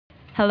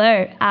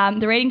Hello.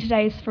 The reading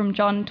today is from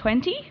John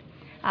 20.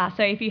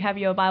 So if you have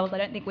your Bibles, I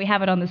don't think we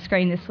have it on the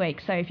screen this week.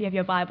 So if you have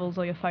your Bibles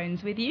or your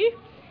phones with you,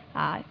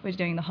 we're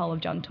doing the whole of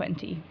John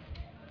 20.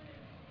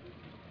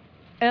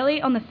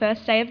 Early on the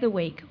first day of the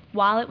week,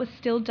 while it was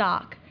still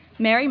dark,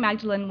 Mary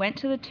Magdalene went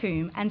to the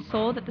tomb and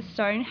saw that the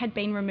stone had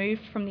been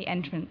removed from the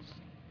entrance.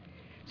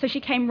 So she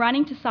came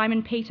running to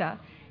Simon Peter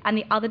and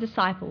the other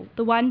disciple,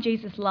 the one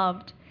Jesus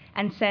loved,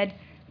 and said,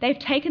 "They've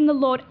taken the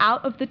Lord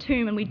out of the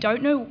tomb and we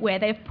don't know where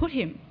they have put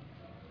him."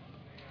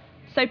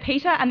 So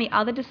Peter and the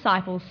other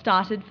disciple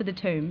started for the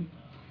tomb.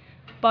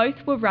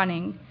 Both were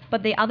running,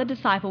 but the other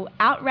disciple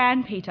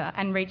outran Peter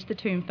and reached the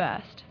tomb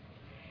first.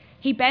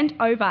 He bent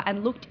over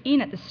and looked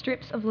in at the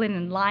strips of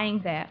linen lying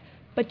there,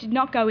 but did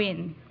not go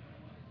in.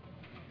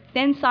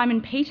 Then Simon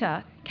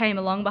Peter came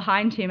along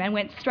behind him and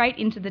went straight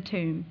into the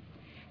tomb.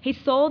 He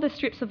saw the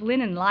strips of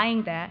linen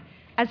lying there,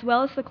 as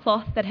well as the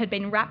cloth that had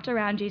been wrapped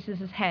around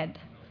Jesus' head.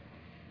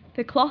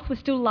 The cloth was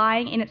still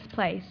lying in its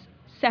place,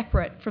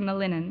 separate from the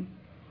linen.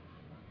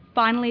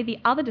 Finally, the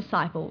other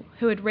disciple,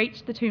 who had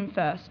reached the tomb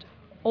first,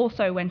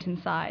 also went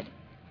inside.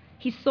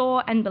 He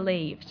saw and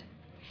believed.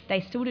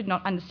 They still did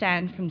not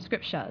understand from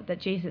Scripture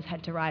that Jesus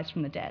had to rise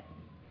from the dead.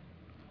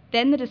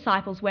 Then the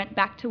disciples went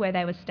back to where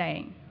they were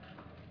staying.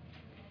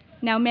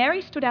 Now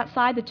Mary stood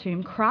outside the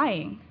tomb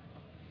crying.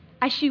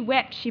 As she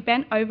wept, she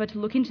bent over to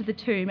look into the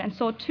tomb and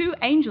saw two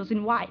angels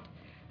in white,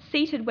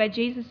 seated where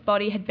Jesus'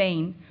 body had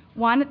been,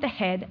 one at the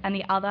head and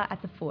the other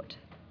at the foot.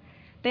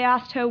 They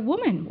asked her,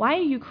 "Woman, why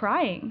are you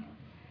crying?"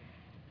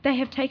 "They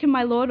have taken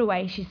my Lord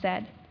away," she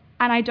said,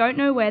 "and I don't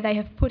know where they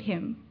have put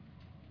him."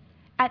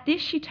 At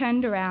this she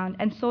turned around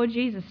and saw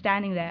Jesus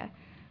standing there,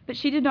 but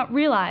she did not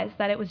realize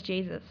that it was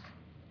Jesus.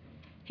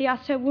 He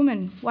asked her,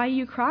 "Woman, why are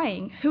you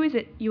crying? Who is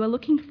it you are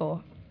looking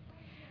for?"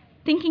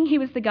 Thinking he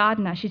was the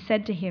gardener, she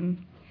said to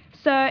him,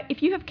 "Sir,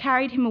 if you have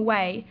carried him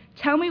away,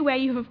 tell me where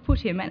you have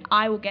put him, and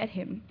I will get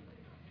him."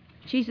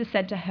 Jesus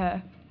said to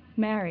her,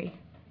 "Mary."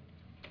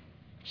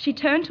 She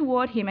turned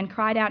toward him and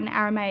cried out in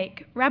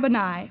Aramaic,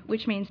 "Rabboni,"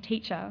 which means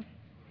teacher.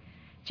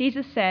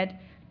 Jesus said,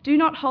 "Do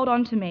not hold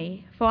on to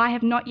me, for I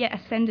have not yet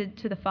ascended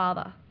to the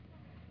Father.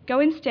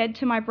 Go instead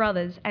to my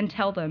brothers and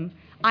tell them,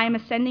 I am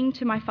ascending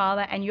to my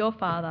Father and your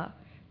Father,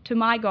 to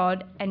my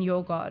God and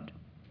your God."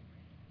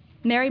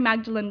 Mary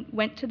Magdalene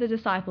went to the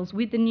disciples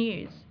with the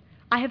news,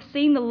 "I have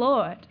seen the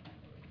Lord,"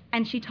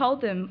 and she told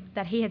them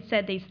that he had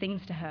said these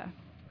things to her.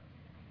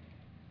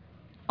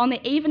 On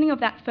the evening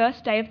of that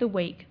first day of the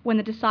week, when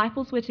the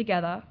disciples were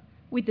together,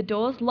 with the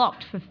doors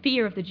locked for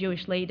fear of the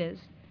Jewish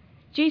leaders,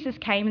 Jesus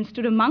came and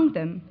stood among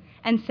them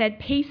and said,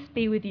 "Peace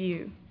be with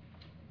you."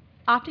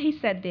 After he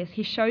said this,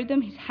 he showed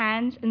them his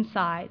hands and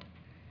side.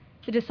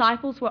 The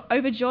disciples were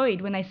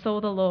overjoyed when they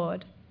saw the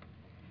Lord.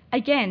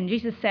 Again,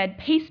 Jesus said,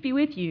 "Peace be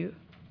with you.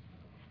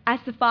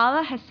 As the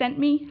Father has sent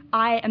me,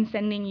 I am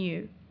sending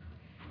you."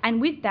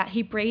 And with that,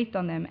 he breathed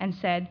on them and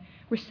said,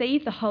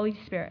 "Receive the Holy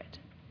Spirit.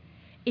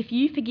 If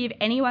you forgive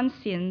anyone's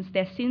sins,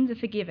 their sins are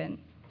forgiven.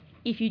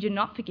 If you do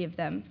not forgive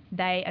them,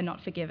 they are not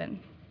forgiven."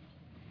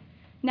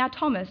 Now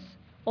Thomas,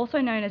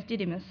 also known as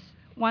Didymus,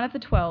 one of the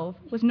 12,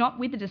 was not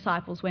with the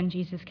disciples when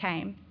Jesus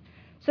came.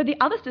 So the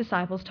other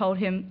disciples told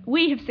him,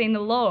 "We have seen the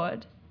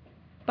Lord."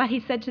 But he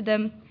said to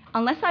them,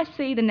 "Unless I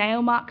see the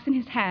nail marks in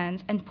his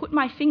hands and put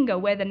my finger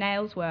where the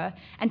nails were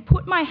and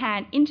put my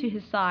hand into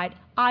his side,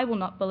 I will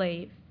not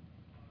believe."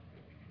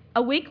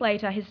 A week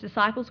later, his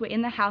disciples were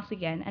in the house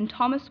again, and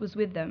Thomas was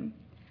with them.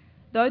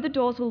 Though the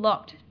doors were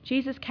locked,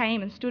 Jesus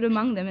came and stood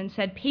among them and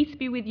said, "Peace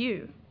be with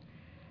you."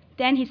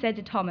 Then he said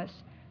to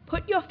Thomas,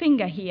 "Put your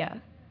finger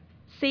here.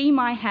 See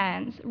my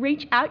hands.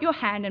 Reach out your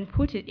hand and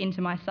put it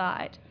into my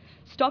side.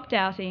 Stop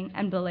doubting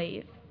and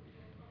believe."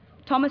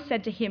 Thomas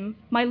said to him,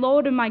 "My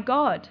Lord and my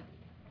God."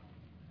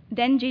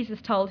 Then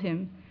Jesus told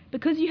him,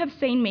 "Because you have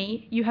seen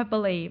me, you have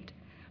believed.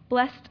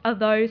 Blessed are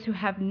those who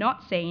have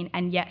not seen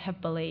and yet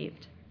have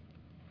believed."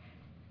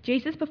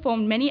 Jesus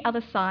performed many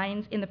other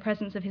signs in the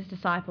presence of his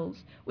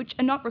disciples, which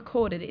are not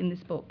recorded in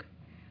this book.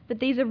 But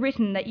these are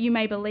written that you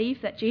may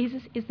believe that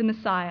Jesus is the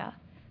Messiah,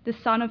 the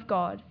Son of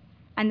God,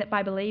 and that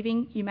by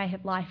believing you may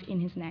have life in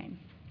his name.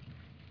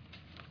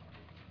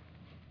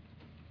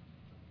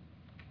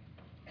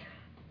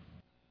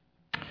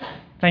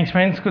 Thanks,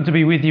 friends. Good to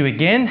be with you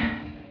again.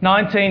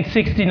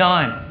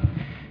 1969,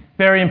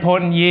 very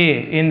important year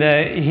in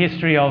the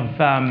history of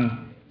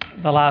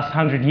the last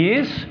 100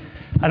 years.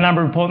 A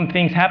number of important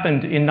things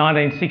happened in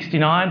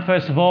 1969.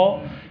 First of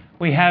all,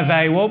 we have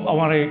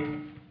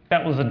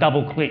that was a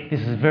double click.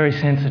 This is very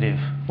sensitive.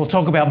 We'll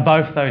talk about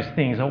both those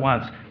things at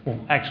once. Well,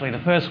 actually, the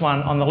first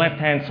one on the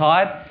left-hand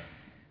side,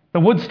 the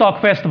Woodstock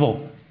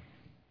Festival.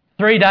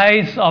 3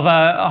 days of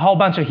a whole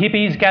bunch of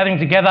hippies gathering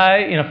together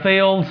in a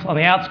field on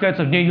the outskirts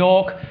of New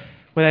York,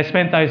 where they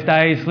spent those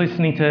days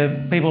listening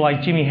to people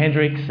like Jimi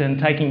Hendrix and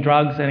taking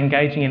drugs and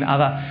engaging in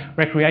other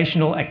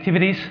recreational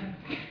activities.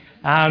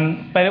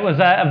 But it was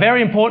a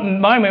very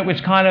important moment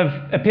which kind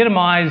of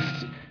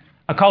epitomised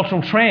a cultural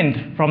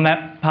trend from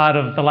that part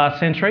of the last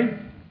century.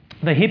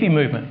 the hippie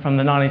movement from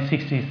the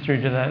 1960s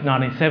through to the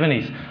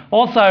 1970s.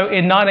 Also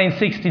in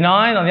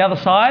 1969, on the other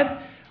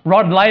side,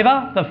 Rod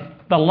Laver,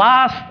 the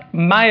last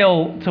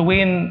male to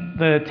win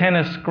the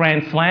tennis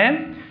Grand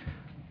Slam,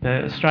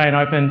 the Australian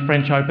Open,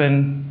 French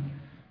Open,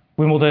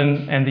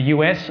 Wimbledon and the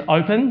US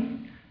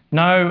Open.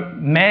 No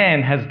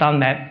man has done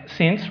that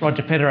since.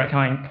 Roger Federer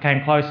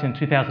came close in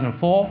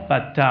 2004,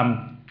 but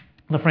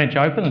the French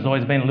Open has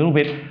always been a little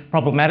bit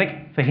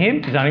problematic for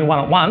him. He's only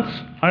won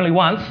it only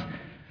once,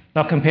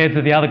 not compared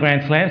to the other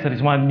Grand Slams that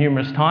he's won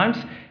numerous times.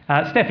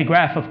 Steffi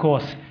Graf, of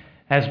course,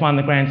 has won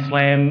the Grand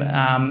Slam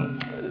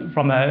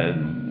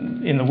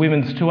in the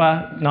women's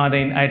tour.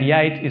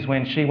 1988 is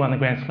when she won the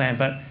Grand Slam,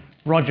 but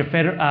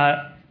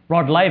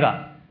Rod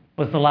Laver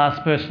was the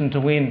last person to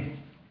win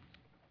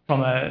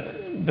from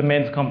the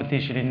men's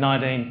competition in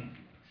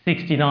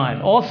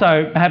 1969.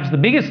 Also, perhaps the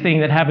biggest thing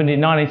that happened in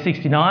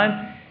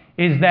 1969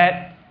 is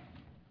that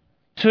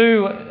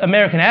two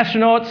American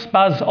astronauts,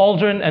 Buzz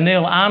Aldrin and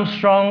Neil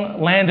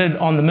Armstrong, landed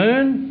on the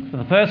moon. For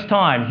the first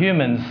time,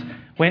 humans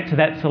went to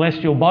that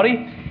celestial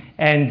body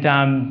and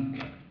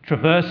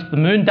traversed the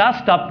moon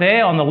dust up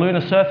there on the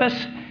lunar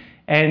surface.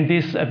 And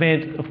this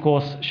event, of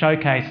course,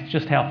 showcased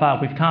just how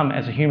far we've come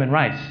as a human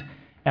race,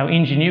 our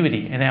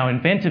ingenuity and our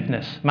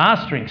inventiveness,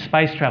 mastering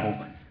space travel,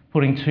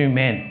 putting two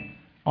men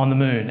on the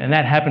moon. And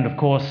that happened, of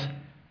course,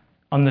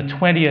 on the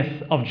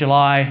 20th of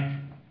July,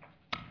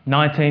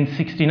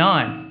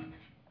 1969.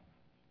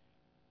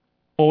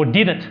 Or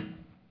did it?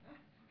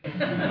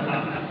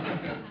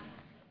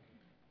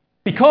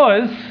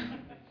 Because,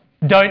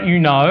 don't you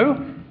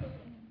know,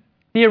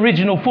 the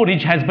original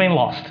footage has been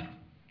lost.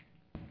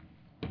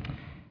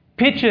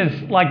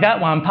 Pictures like that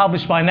one,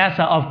 published by NASA,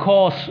 of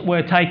course,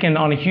 were taken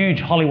on a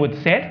huge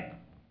Hollywood set,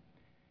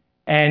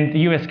 and the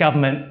US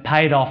government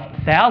paid off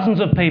thousands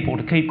of people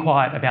to keep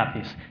quiet about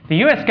this. The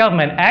US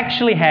government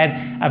actually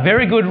had a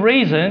very good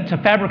reason to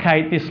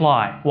fabricate this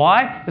lie.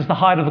 Why? It's the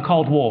height of the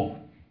Cold War.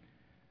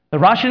 The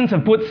Russians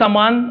have put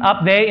someone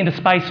up there into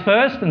space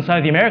first, and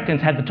so the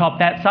Americans had to top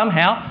that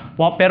somehow.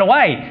 What better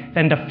way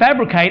than to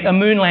fabricate a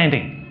moon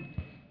landing?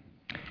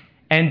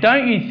 And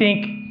don't you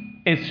think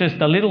it's just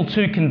a little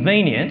too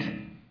convenient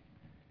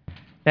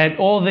that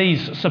all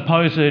these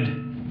supposed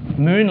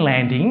moon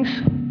landings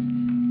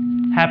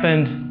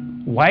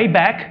happened way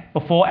back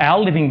before our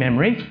living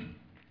memory,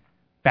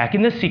 back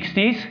in the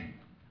 60s,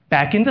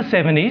 back in the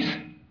 70s?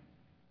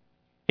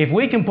 If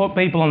we can put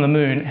people on the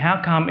moon,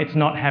 how come it's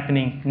not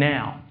happening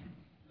now?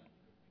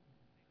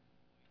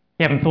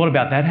 You haven't thought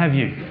about that, have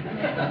you?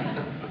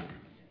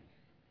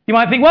 You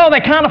might think, well,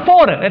 they can't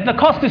afford it. The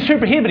cost is too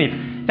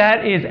prohibitive.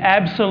 That is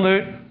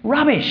absolute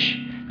rubbish.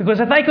 Because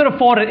if they could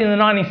afford it in the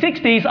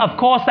 1960s, of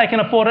course they can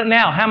afford it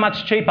now. How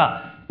much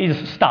cheaper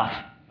is stuff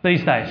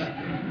these days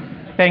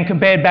than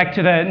compared back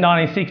to the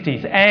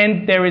 1960s?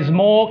 And there is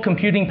more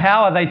computing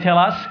power, they tell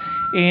us,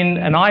 in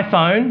an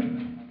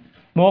iPhone,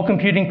 more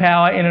computing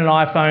power in an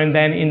iPhone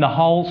than in the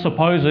whole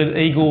supposed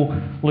Eagle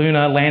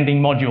lunar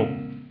landing module.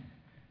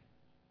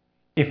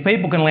 If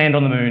people can land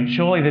on the moon,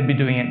 surely they'd be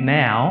doing it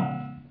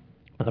now,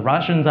 but the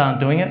Russians aren't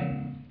doing it,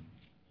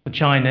 the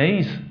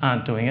Chinese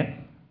aren't doing it,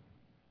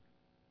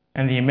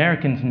 and the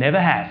Americans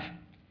never have.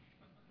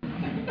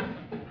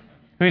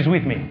 Who's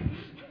with me?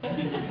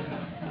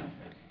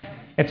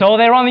 It's all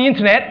there on the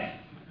internet.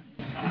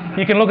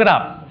 You can look it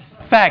up.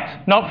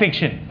 Fact, not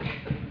fiction.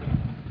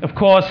 Of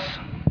course,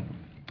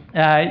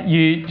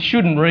 you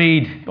shouldn't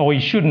read or you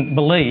shouldn't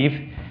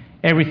believe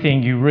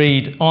everything you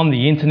read on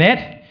the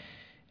internet.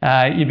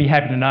 You'd be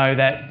happy to know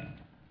that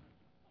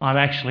I'm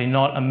actually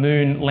not a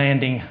moon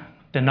landing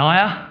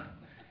denier,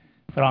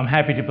 but I'm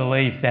happy to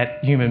believe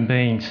that human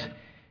beings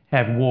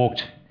have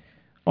walked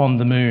on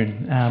the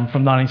moon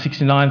from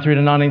 1969 through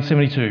to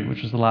 1972,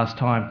 which was the last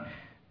time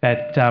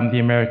that the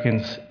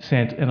Americans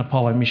sent an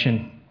Apollo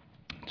mission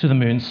to the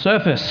moon's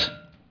surface.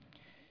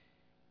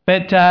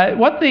 But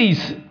what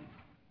these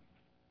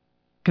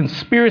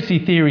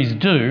conspiracy theories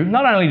do,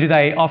 not only do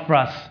they offer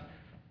us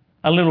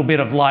a little bit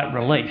of light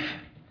relief,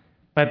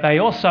 but they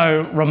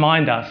also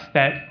remind us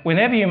that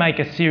whenever you make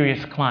a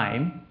serious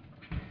claim,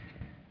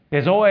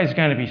 there's always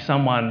going to be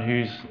someone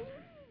who's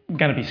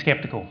going to be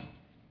sceptical.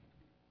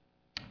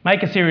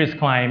 Make a serious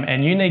claim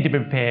and you need to be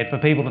prepared for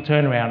people to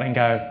turn around and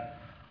go,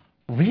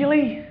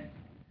 really?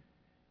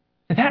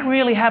 Did that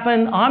really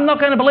happen? I'm not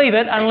going to believe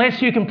it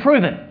unless you can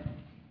prove it.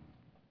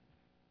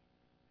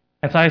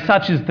 And so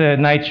such is the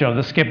nature of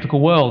the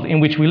sceptical world in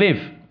which we live.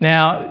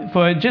 Now,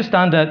 for just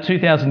under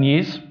 2,000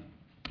 years,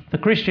 the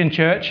Christian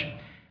church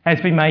has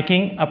been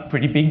making a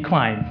pretty big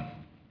claim.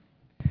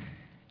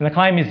 And the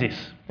claim is this,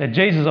 that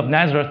Jesus of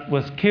Nazareth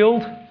was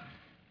killed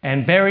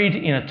and buried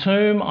in a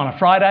tomb on a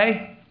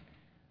Friday,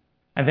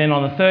 and then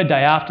on the third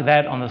day after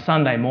that, on the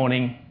Sunday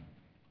morning,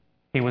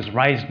 he was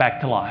raised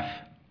back to life.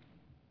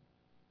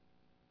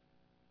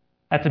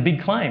 That's a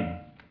big claim.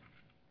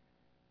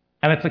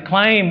 And it's a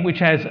claim which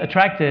has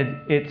attracted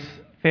its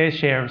fair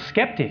share of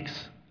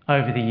sceptics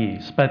over the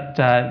years. But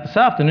this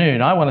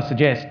afternoon, I want to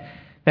suggest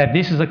that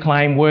this is a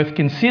claim worth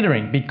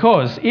considering,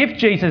 because if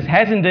Jesus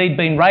has indeed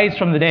been raised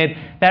from the dead,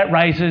 that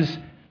raises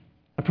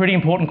a pretty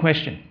important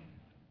question.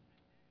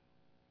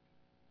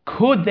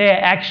 Could there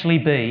actually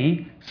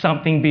be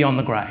something beyond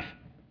the grave?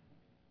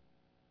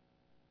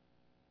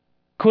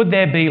 Could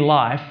there be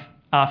life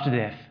after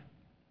death?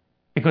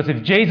 Because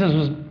if Jesus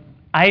was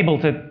able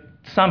to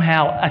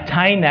somehow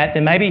attain that,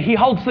 then maybe he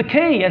holds the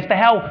key as to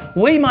how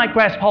we might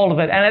grasp hold of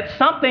it. And it's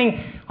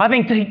something, I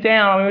think, deep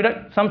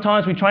down,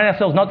 sometimes we train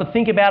ourselves not to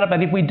think about it,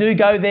 but if we do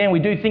go there and we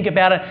do think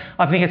about it,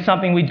 I think it's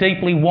something we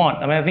deeply want.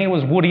 I mean, I think it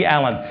was Woody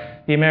Allen,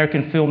 the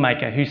American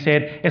filmmaker, who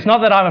said, "It's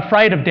not that I'm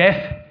afraid of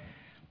death,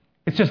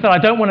 it's just that I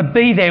don't want to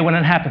be there when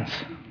it happens."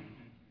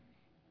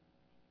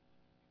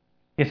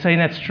 You see,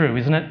 that's true,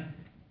 isn't it?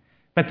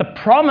 But the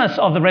promise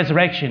of the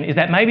resurrection is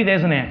that maybe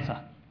there's an answer.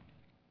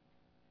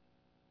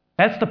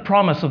 That's the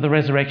promise of the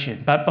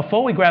resurrection. But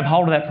before we grab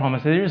hold of that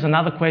promise, there is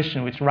another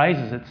question which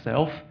raises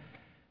itself,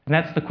 and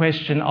that's the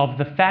question of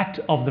the fact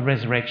of the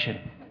resurrection.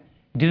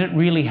 Did it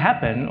really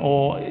happen,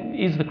 or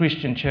is the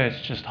Christian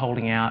church just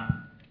holding out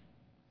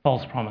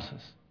false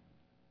promises?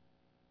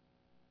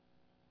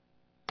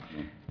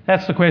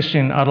 That's the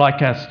question I'd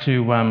like us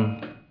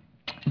to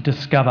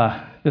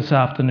discover this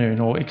afternoon,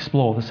 or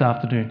explore this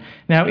afternoon.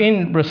 Now,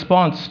 in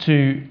response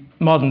to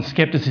modern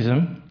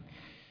scepticism,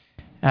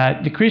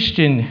 the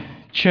Christian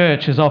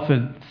church has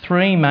offered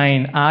three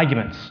main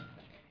arguments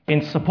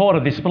in support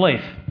of this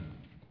belief.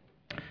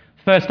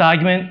 First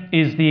argument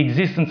is the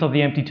existence of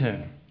the empty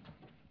tomb.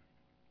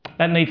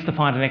 That needs to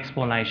find an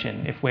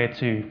explanation if we're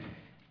to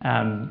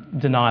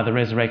deny the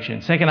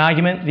resurrection. Second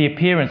argument, the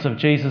appearance of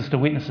Jesus to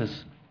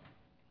witnesses.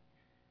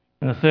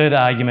 And the third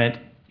argument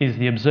is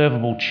the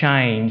observable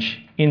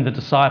change in the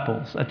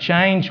disciples, a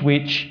change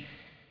which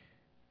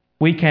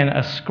we can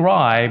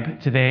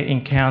ascribe to their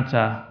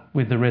encounter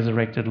with the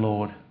resurrected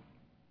Lord.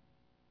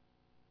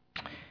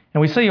 And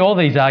we see all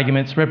these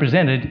arguments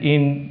represented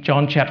in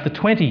John chapter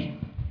 20,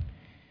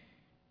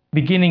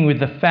 beginning with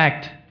the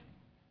fact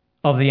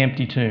of the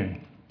empty tomb.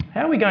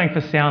 How are we going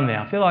for sound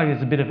now? I feel like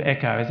there's a bit of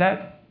echo. Is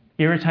that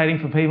irritating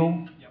for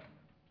people?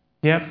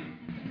 Yep.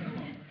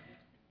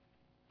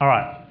 All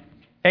right.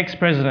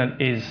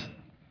 Ex-president is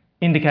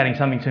indicating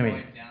something to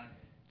me.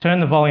 Turn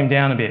the volume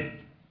down a bit.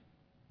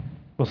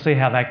 We'll see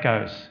how that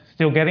goes.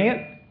 Still getting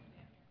it?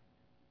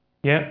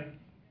 Yep.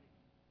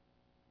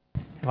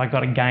 Have I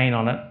got a gain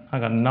on it?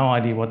 I've got no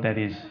idea what that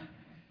is.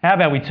 How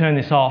about we turn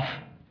this off?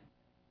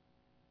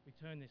 We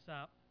turn this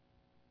up.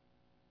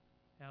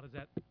 How does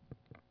that...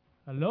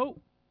 Hello?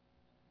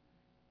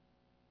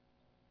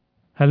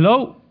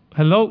 Hello?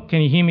 Hello?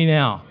 Can you hear me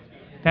now?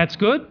 That's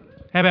good?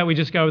 How about we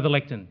just go with the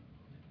lectern?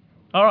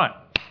 All right.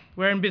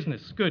 We're in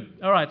business. Good.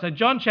 All right. So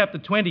John chapter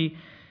 20,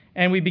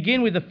 and we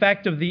begin with the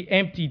fact of the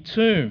empty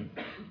tomb.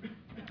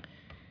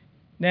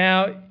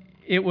 Now,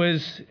 it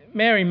was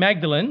Mary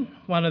Magdalene,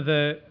 one of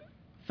the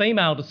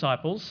female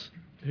disciples,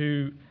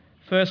 who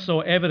first saw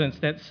evidence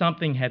that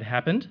something had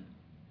happened.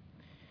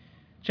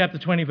 Chapter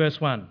 20,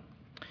 verse 1.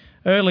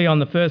 Early on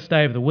the first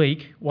day of the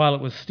week, while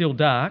it was still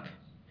dark,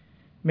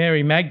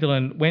 Mary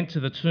Magdalene went to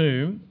the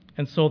tomb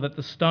and saw that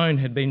the stone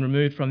had been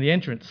removed from the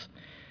entrance.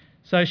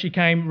 So she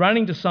came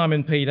running to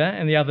Simon Peter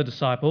and the other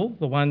disciple,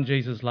 the one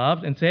Jesus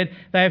loved, and said,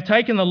 "They have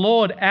taken the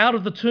Lord out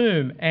of the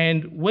tomb,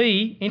 and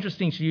we,"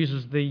 interesting she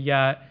uses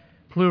the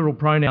plural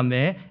pronoun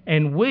there,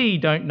 "and we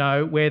don't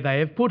know where they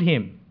have put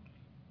him."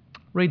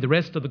 Read the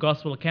rest of the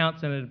gospel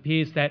accounts and it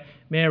appears that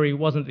Mary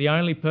wasn't the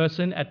only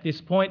person at this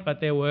point, but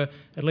there were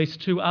at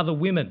least two other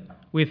women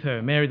with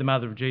her, Mary the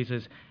mother of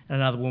Jesus and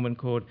another woman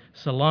called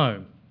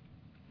Salome.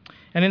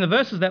 And in the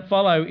verses that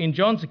follow in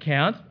John's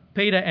account,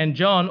 Peter and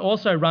John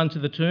also run to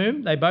the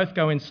tomb. They both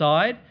go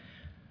inside,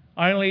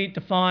 only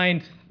to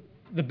find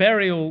the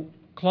burial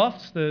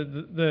cloths,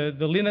 the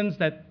linens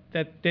that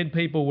dead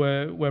people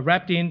were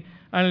wrapped in,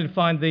 only to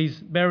find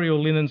these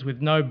burial linens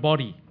with no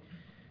body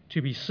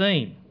to be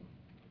seen.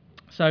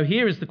 So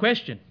here is the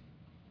question.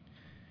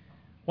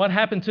 What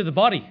happened to the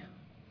body?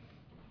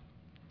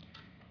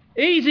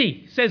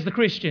 Easy, says the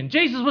Christian.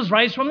 Jesus was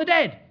raised from the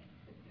dead.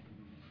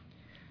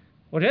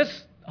 Well,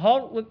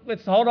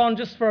 let's hold on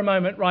just for a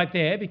moment right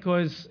there,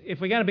 because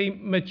if we're going to be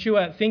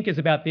mature thinkers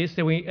about this,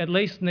 then we at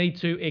least need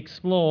to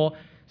explore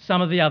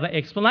some of the other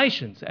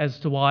explanations as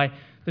to why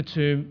the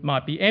tomb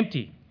might be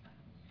empty.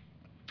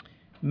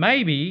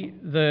 Maybe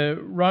the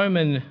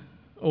Roman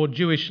or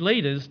Jewish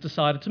leaders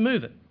decided to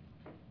move it.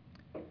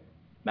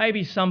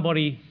 Maybe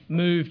somebody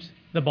moved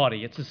the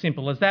body. It's as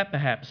simple as that,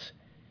 perhaps.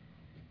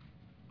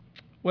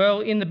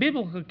 Well, in the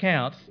biblical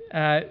account,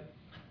 the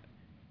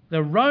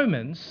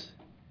Romans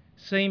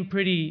seem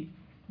pretty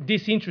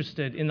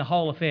disinterested in the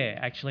whole affair,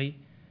 actually.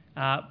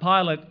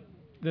 Pilate,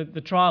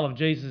 the trial of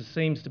Jesus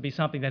seems to be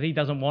something that he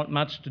doesn't want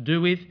much to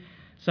do with,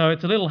 so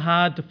it's a little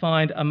hard to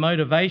find a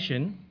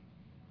motivation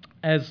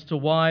as to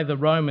why the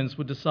Romans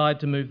would decide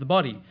to move the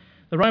body.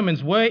 The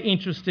Romans were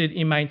interested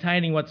in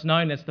maintaining what's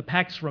known as the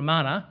Pax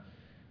Romana,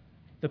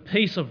 the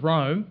peace of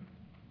Rome,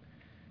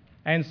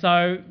 and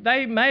so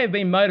they may have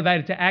been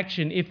motivated to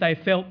action if they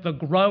felt the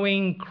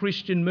growing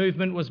Christian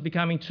movement was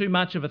becoming too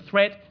much of a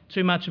threat,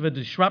 too much of a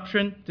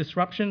disruption,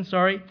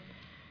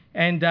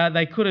 And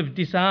they could have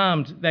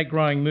disarmed that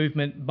growing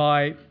movement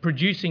by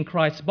producing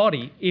Christ's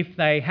body if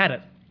they had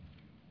it,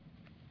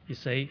 you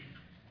see.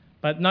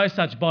 But no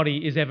such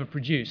body is ever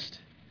produced,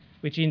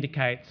 which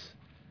indicates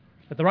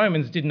that the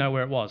Romans didn't know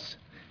where it was.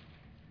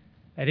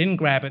 They didn't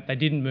grab it, they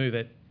didn't move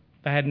it,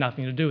 they had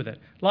nothing to do with it.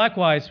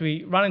 Likewise,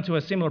 we run into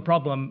a similar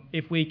problem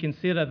if we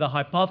consider the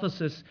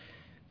hypothesis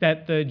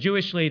that the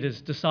Jewish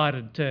leaders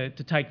decided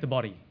to take the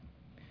body.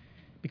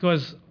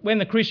 Because when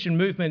the Christian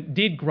movement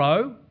did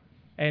grow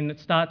and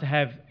start to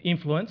have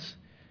influence,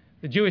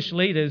 the Jewish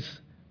leaders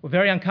were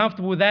very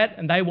uncomfortable with that,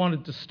 and they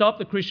wanted to stop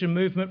the Christian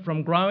movement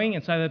from growing,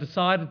 and so they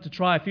decided to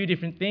try a few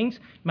different things.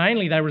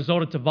 Mainly they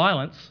resorted to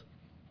violence.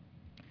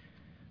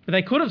 But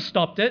they could have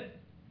stopped it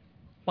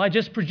by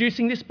just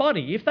producing this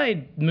body. If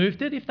they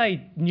moved it, if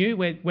they knew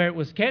where it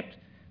was kept,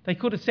 they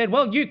could have said,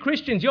 well, you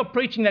Christians, you're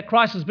preaching that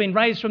Christ has been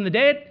raised from the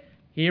dead.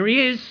 Here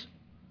he is.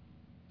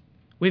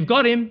 We've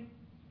got him.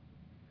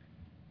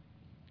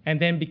 And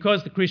then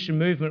because the Christian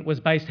movement was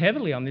based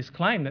heavily on this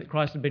claim that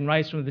Christ had been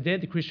raised from the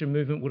dead, the Christian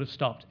movement would have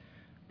stopped.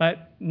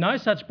 But no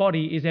such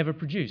body is ever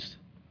produced.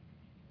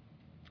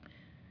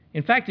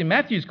 In fact, in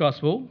Matthew's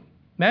Gospel,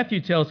 Matthew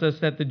tells us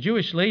that the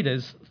Jewish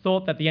leaders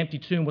thought that the empty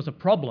tomb was a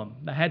problem.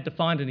 They had to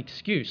find an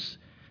excuse.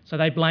 So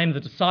they blamed the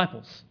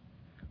disciples.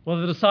 Well,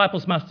 the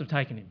disciples must have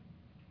taken him.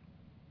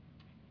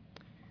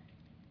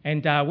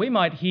 And we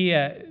might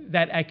hear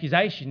that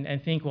accusation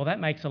and think, well, that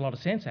makes a lot of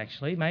sense,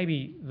 actually.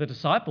 Maybe the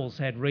disciples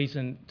had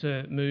reason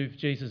to move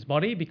Jesus'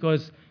 body,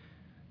 because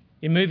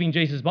in moving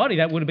Jesus' body,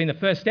 that would have been the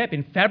first step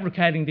in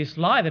fabricating this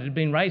lie that had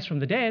been raised from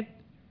the dead.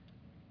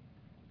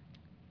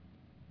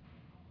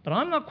 But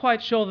I'm not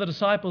quite sure the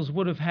disciples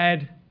would have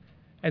had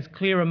as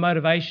clear a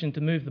motivation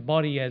to move the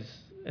body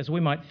as we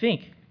might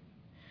think.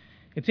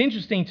 It's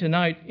interesting to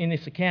note in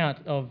this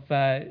account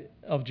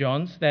of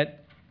John's that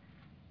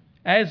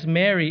as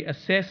Mary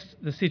assessed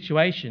the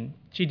situation,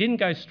 she didn't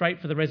go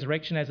straight for the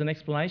resurrection as an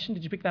explanation.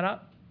 Did you pick that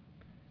up?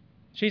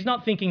 She's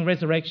not thinking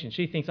resurrection.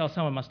 She thinks, oh,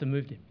 someone must have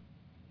moved him.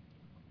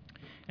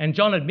 And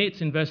John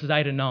admits in verses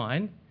 8 and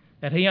 9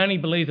 that he only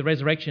believed the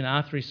resurrection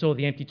after he saw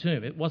the empty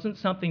tomb. It wasn't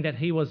something that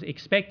he was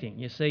expecting.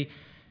 You see,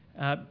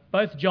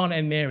 both John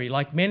and Mary,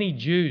 like many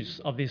Jews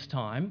of this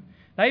time,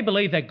 they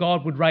believed that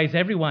God would raise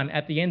everyone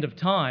at the end of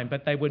time,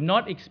 but they were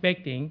not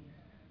expecting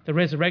the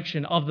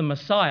resurrection of the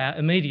Messiah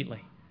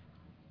immediately.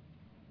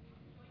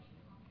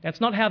 That's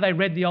not how they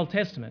read the Old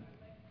Testament.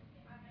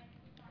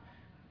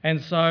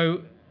 And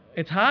so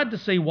it's hard to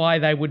see why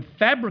they would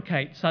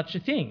fabricate such a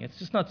thing. It's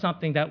just not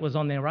something that was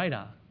on their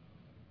radar.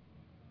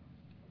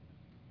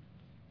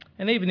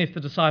 And even if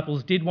the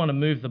disciples did want to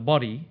move the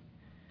body,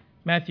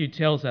 Matthew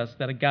tells us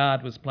that a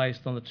guard was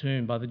placed on the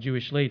tomb by the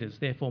Jewish leaders,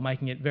 therefore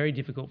making it very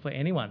difficult for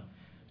anyone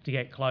to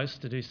get close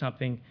to do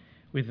something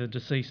with the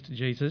deceased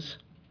Jesus.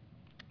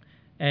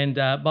 And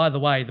by the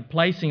way, the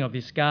placing of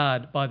this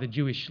guard by the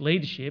Jewish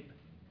leadership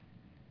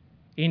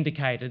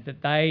indicated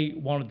that they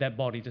wanted that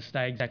body to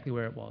stay exactly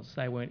where it was.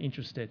 They weren't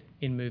interested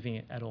in moving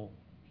it at all.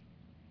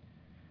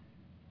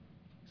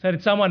 So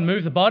did someone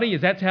move the body?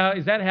 Is that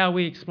how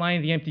we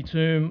explain the empty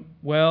tomb?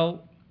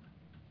 Well,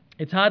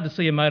 it's hard to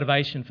see a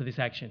motivation for this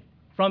action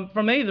from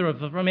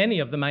any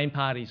of the main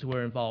parties who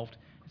were involved.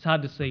 It's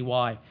hard to see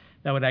why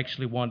they would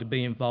actually want to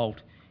be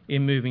involved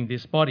in moving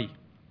this body.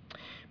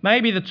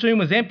 Maybe the tomb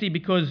was empty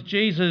because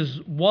Jesus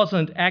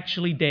wasn't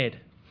actually dead.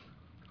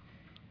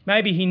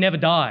 Maybe he never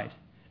died.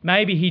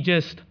 Maybe he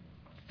just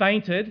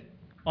fainted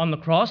on the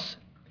cross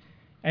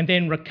and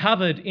then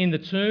recovered in the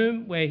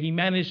tomb, where he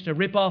managed to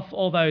rip off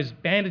all those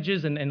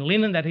bandages and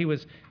linen that he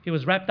was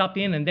wrapped up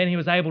in, and then he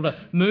was able to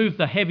move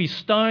the heavy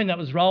stone that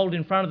was rolled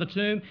in front of the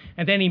tomb,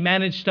 and then he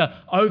managed to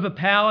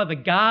overpower the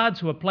guards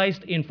who were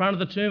placed in front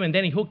of the tomb, and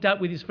then he hooked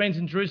up with his friends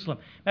in Jerusalem.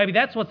 Maybe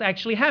that's what's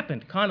actually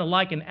happened, kind of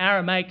like an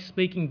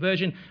Aramaic-speaking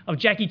version of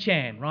Jackie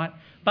Chan, right?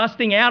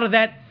 Busting out of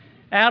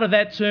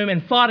that tomb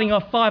and fighting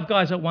off 5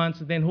 guys at once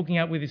and then hooking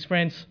up with his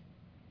friends.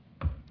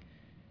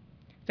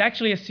 It's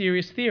actually a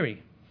serious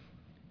theory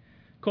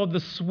called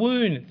the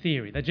swoon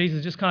theory, that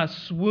Jesus just kind of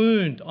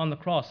swooned on the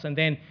cross and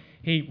then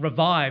he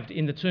revived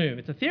in the tomb.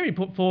 It's a theory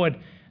put forward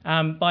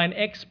by an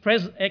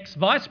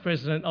ex-vice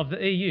president of the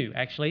EU,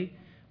 actually.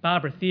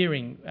 Barbara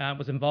Thiering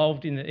was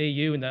involved in the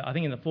EU I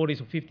think in the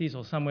 40s or 50s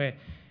or somewhere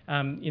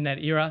in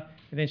that era.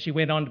 And then she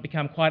went on to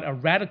become quite a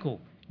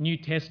radical New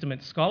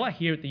Testament scholar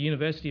here at the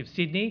University of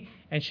Sydney,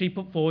 and she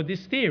put forward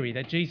this theory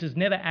that Jesus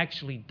never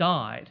actually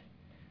died,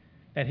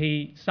 that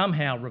he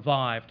somehow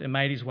revived and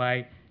made his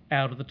way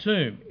out of the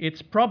tomb.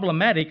 It's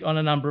problematic on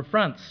a number of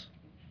fronts.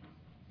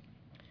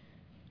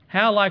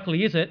 How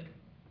likely is it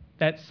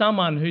that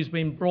someone who's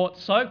been brought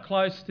so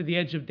close to the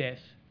edge of death,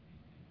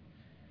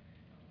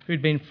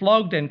 who'd been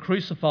flogged and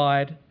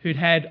crucified, who'd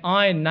had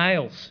iron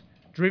nails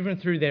driven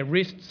through their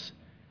wrists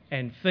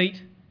and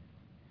feet,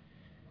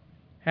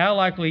 how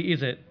likely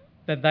is it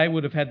that they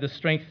would have had the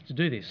strength to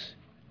do this?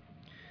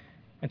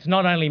 And to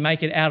not only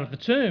make it out of the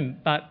tomb,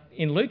 but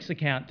in Luke's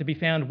account, to be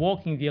found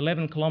walking the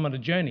 11-kilometre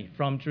journey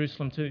from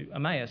Jerusalem to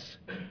Emmaus.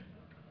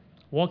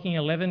 Walking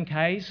 11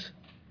 k's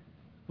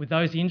with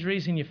those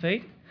injuries in your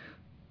feet.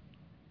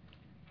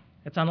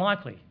 It's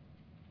unlikely.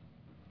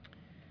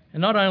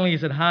 And not only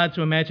is it hard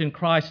to imagine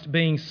Christ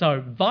being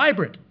so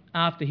vibrant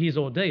after his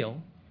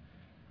ordeal,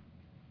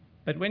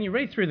 but when you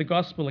read through the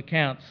Gospel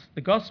accounts,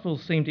 the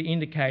Gospels seem to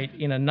indicate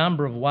in a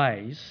number of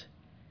ways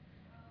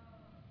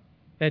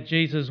that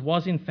Jesus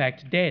was in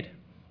fact dead.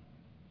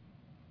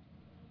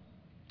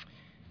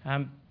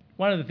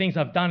 One of the things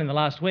I've done in the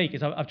last week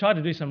is I've tried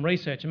to do some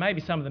research, and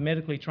maybe some of the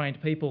medically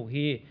trained people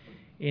here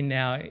in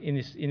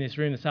this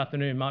room this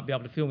afternoon might be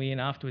able to fill me in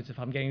afterwards if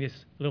I'm getting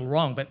this a little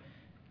wrong. But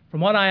from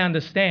what I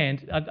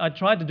understand, I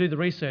tried to do the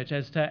research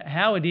as to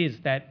how it is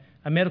that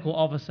a medical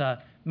officer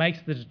makes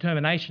the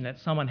determination that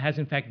someone has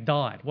in fact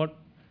died. What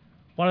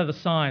are the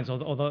signs,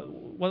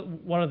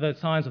 what are the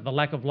signs of the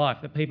lack of life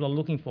that people are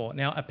looking for?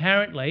 Now,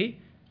 apparently,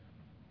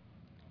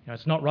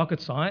 it's not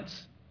rocket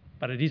science,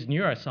 but it is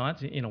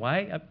neuroscience in a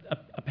way.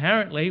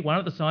 Apparently, one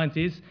of the signs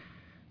is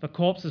the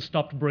corpse has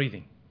stopped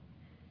breathing.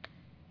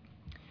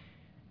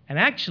 And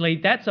actually,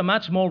 that's a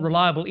much more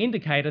reliable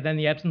indicator than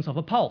the absence of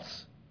a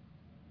pulse.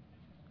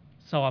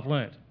 So I've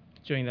learnt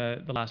during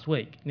the last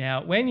week.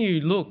 Now, when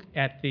you look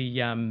at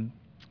the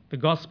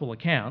Gospel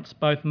accounts,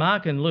 both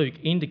Mark and Luke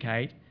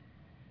indicate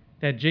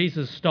that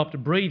Jesus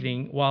stopped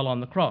breathing while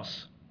on the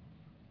cross.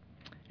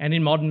 And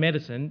in modern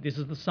medicine, this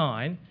is the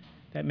sign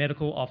that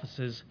medical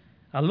officers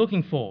are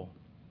looking for.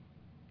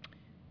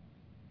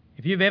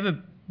 If you've ever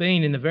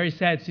been in the very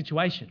sad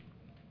situation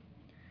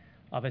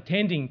of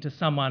attending to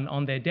someone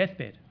on their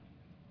deathbed,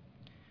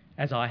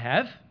 as I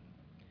have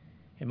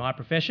in my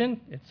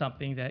profession, it's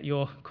something that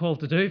you're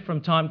called to do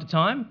from time to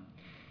time.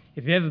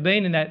 If you've ever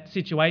been in that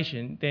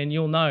situation, then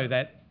you'll know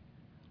that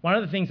one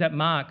of the things that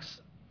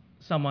marks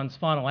someone's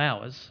final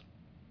hours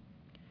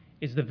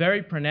is the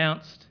very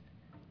pronounced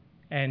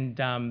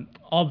and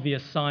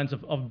obvious signs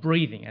of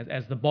breathing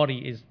as the body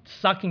is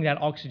sucking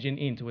that oxygen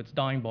into its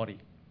dying body.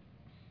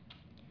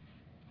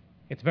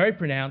 It's very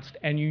pronounced,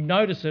 and you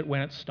notice it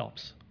when it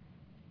stops.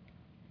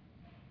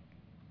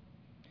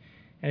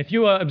 And if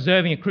you are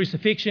observing a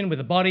crucifixion with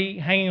a body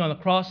hanging on the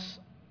cross,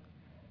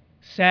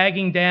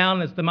 sagging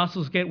down as the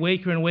muscles get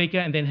weaker and weaker,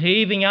 and then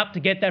heaving up to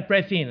get that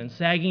breath in, and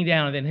sagging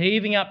down, and then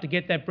heaving up to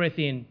get that breath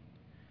in,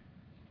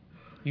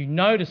 you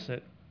notice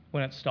it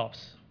when it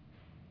stops.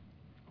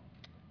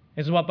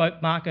 This is what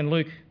both Mark and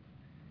Luke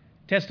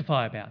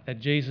testify about, that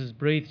Jesus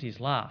breathed his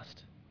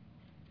last.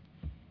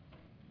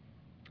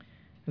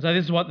 And so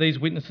this is what these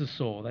witnesses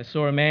saw. They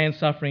saw a man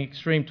suffering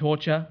extreme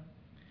torture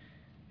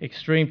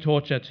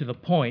to the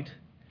point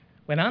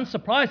when,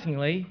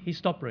 unsurprisingly, he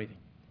stopped breathing.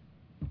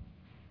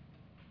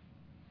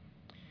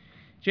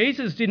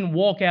 Jesus didn't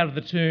walk out of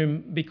the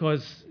tomb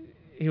because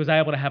he was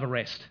able to have a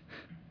rest,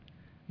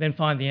 then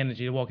find the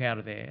energy to walk out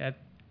of there.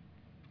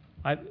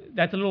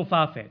 That's a little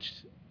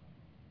far-fetched.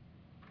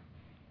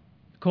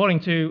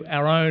 According to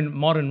our own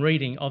modern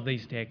reading of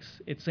these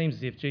texts, it seems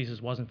as if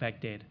Jesus was in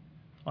fact dead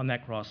on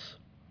that cross.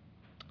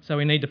 So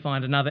we need to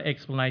find another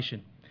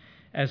explanation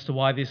as to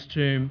why this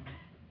tomb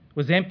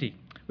was empty.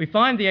 We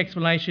find the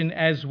explanation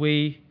as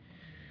we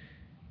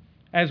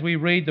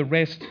read the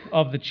rest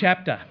of the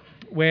chapter,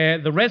 where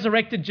the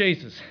resurrected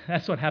Jesus,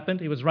 that's what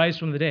happened, he was raised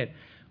from the dead,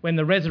 when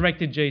the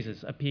resurrected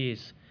Jesus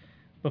appears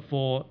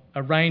before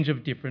a range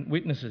of different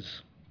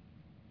witnesses.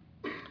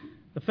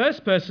 The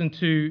first person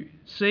to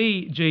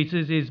see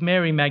Jesus is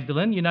Mary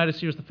Magdalene. You notice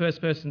she was the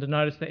first person to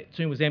notice that the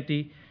tomb was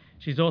empty.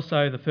 She's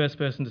also the first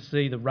person to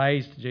see the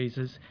raised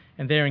Jesus,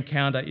 and their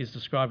encounter is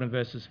described in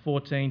verses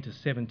 14 to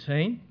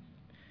 17.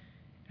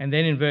 And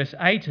then in verse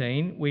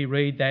 18, we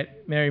read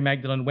that Mary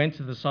Magdalene went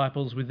to the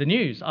disciples with the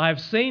news. "I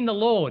have seen the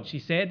Lord," she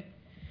said.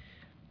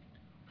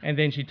 And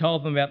then she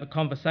told them about the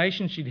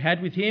conversation she'd had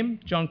with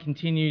him. John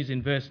continues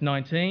in verse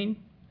 19.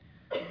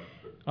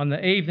 On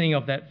the evening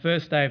of that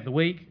first day of the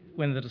week,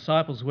 when the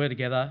disciples were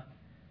together,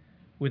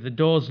 with the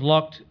doors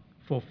locked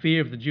for fear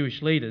of the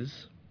Jewish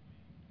leaders,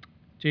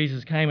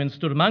 Jesus came and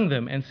stood among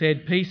them and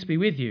said, "Peace be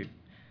with you."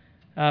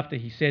 After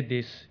he said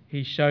this,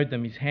 he showed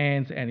them his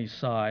hands and his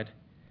side.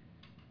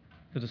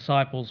 The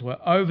disciples were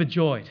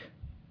overjoyed,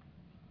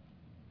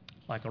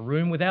 like a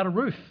room without a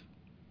roof,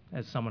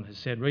 as someone has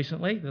said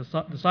recently.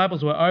 The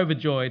disciples were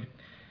overjoyed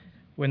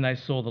when they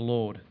saw the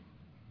Lord.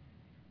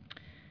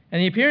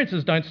 And the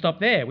appearances don't stop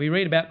there. We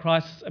read about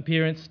Christ's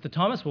appearance to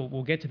Thomas.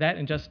 We'll get to that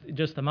in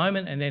just a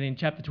moment. And then in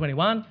chapter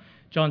 21,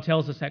 John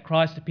tells us that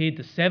Christ appeared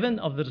to 7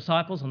 of the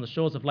disciples on the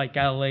shores of Lake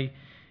Galilee.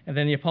 And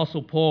then the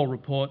Apostle Paul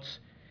reports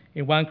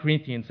in 1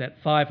 Corinthians that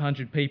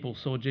 500 people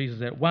saw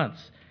Jesus at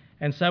once.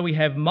 And so we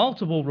have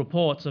multiple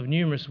reports of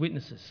numerous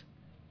witnesses.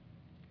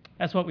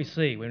 That's what we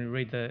see when we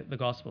read the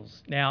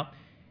Gospels. Now,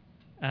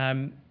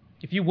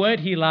 if you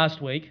weren't here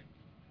last week,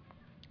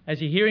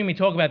 as you're hearing me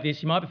talk about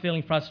this, you might be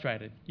feeling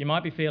frustrated. You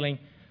might be feeling,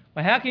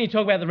 well, how can you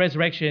talk about the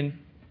resurrection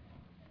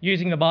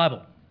using the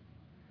Bible?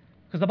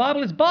 Because the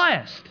Bible is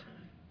biased.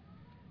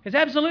 It's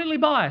absolutely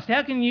biased.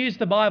 How can you use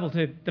the Bible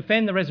to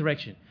defend the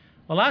resurrection?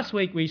 Well, last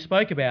week we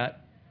spoke about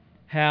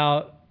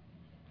how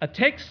a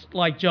text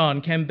like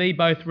John can be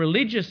both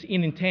religious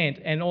in intent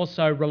and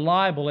also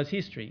reliable as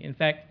history. In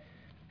fact,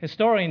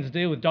 Historians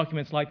deal with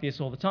documents like this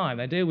all the time.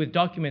 They deal with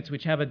documents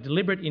which have a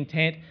deliberate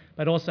intent,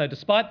 but also,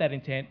 despite that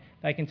intent,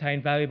 they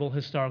contain valuable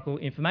historical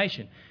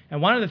information.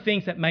 And one of the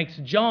things that makes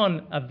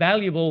John a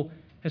valuable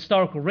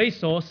historical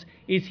resource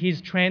is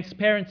his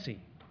transparency.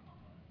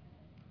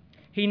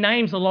 He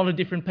names a lot of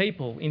different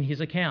people in his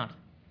account.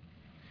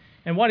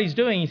 And what he's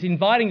doing is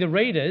inviting the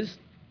readers,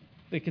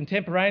 the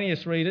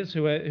contemporaneous readers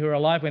who are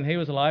alive when he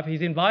was alive,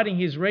 he's inviting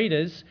his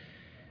readers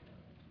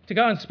to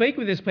go and speak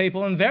with these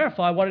people and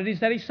verify what it is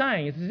that he's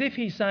saying. It's as if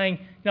he's saying,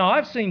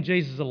 I've seen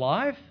Jesus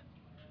alive,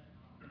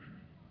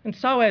 and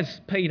so has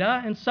Peter,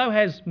 and so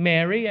has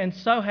Mary, and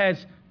so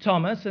has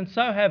Thomas, and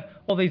so have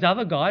all these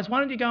other guys.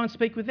 Why don't you go and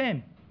speak with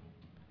them?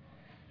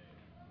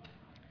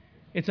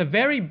 It's a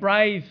very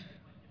brave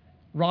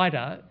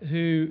writer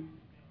who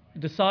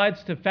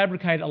decides to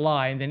fabricate a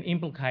lie and then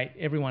implicate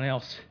everyone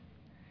else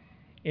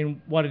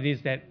in what it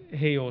is that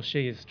he or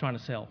she is trying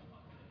to sell.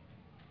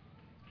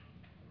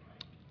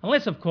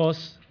 Unless, of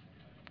course,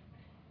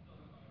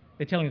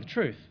 they're telling the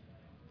truth.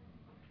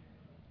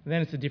 And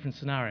then it's a different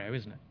scenario,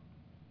 isn't it?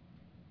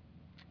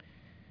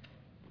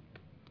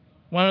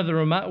 One of the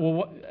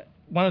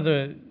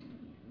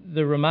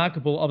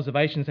remarkable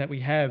observations that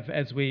we have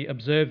as we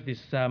observe this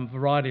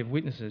variety of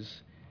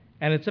witnesses,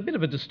 and it's a bit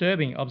of a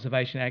disturbing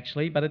observation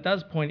actually, but it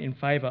does point in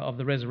favour of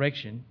the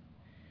resurrection,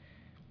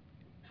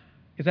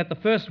 is that the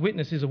first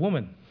witness is a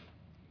woman.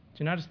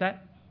 Do you notice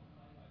that?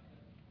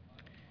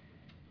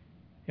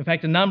 In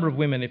fact, a number of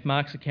women, if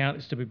Mark's account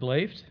is to be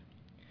believed.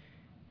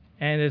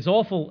 And as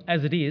awful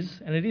as it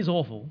is, and it is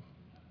awful,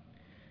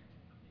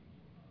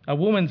 a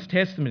woman's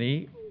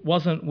testimony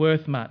wasn't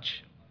worth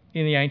much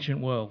in the ancient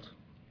world.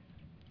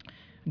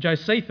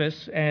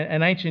 Josephus,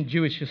 an ancient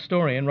Jewish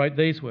historian, wrote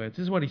these words.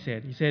 This is what he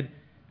said. He said,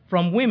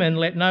 "From women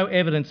let no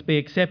evidence be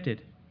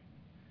accepted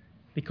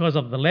because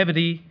of the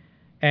levity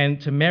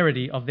and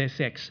temerity of their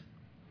sex."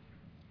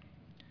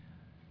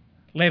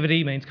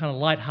 Levity means kind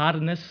of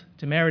lightheartedness.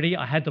 Temerity,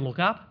 I had to look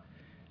up,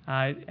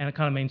 and it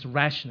kind of means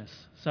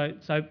rashness. So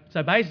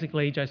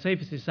basically,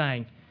 Josephus is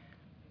saying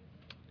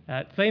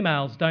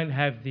females don't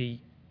have the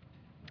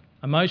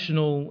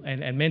emotional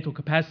and mental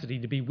capacity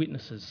to be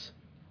witnesses.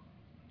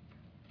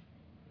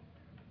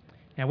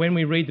 Now, when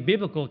we read the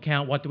biblical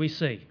account, what do we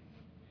see?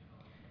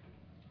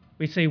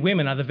 We see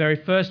women are the very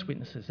first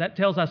witnesses. That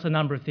tells us a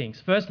number of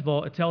things. First of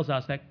all, it tells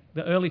us that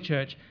the early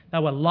church, they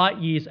were light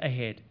years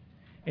ahead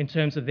in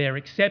terms of their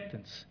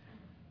acceptance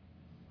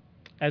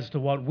as to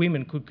what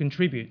women could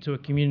contribute to a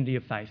community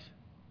of faith.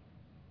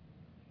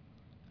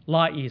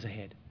 Light years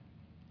ahead.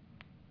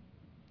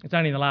 It's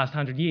only in the last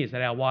 100 years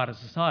that our wider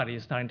society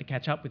is starting to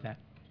catch up with that.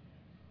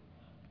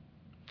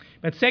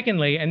 But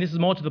secondly, and this is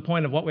more to the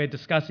point of what we're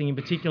discussing in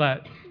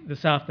particular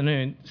this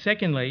afternoon,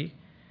 secondly,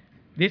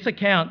 this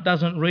account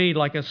doesn't read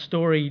like a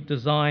story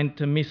designed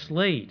to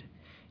mislead.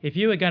 If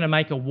you were going to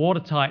make a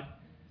watertight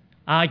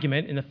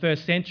argument in the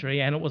first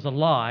century and it was a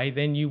lie,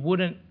 then you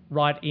wouldn't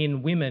write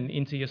in women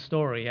into your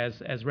story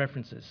as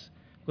references,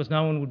 because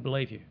no one would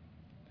believe you.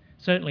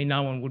 Certainly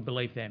no one would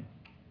believe them.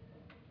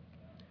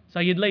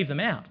 So you'd leave them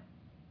out.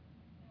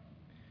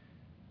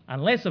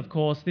 Unless, of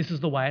course, this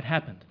is the way it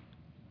happened.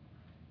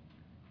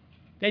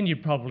 Then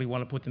you'd probably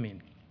want to put them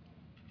in.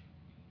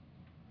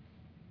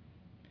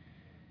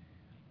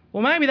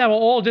 Well, maybe they were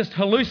all just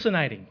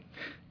hallucinating.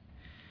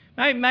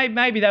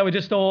 Maybe they were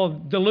just all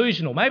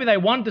delusional. Maybe they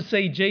wanted to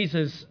see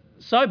Jesus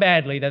so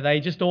badly that they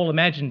just all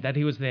imagined that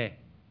he was there.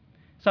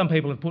 Some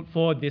people have put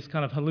forward this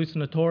kind of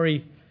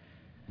hallucinatory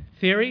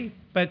theory,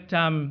 but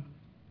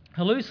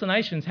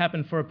hallucinations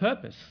happen for a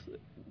purpose.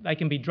 They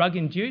can be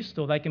drug-induced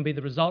or they can be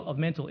the result of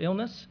mental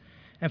illness.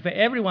 And for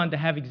everyone to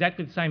have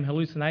exactly the same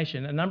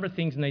hallucination, a number of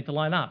things need to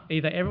line up.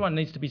 Either everyone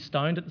needs to be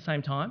stoned at the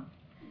same time,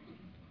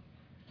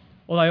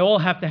 or they all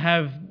have to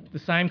have the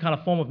same kind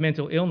of form of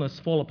mental illness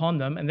fall upon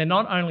them. And then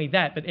not only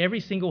that, but every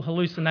single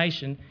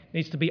hallucination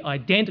needs to be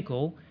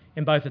identical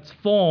in both its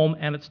form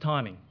and its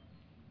timing,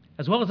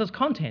 as well as its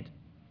content.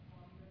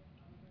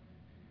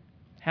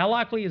 How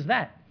likely is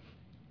that?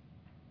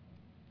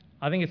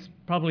 I think it's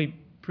probably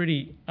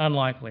pretty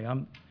unlikely.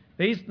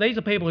 These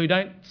are people who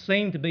don't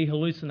seem to be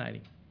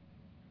hallucinating.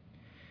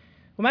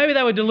 Well, maybe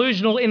they were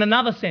delusional in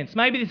another sense.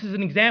 Maybe this is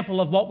an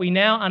example of what we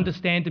now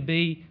understand to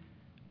be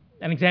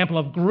an example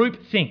of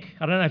groupthink.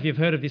 I don't know if you've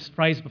heard of this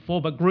phrase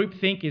before, but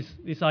groupthink is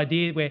this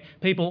idea where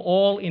people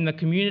all in the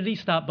community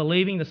start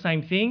believing the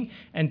same thing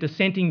and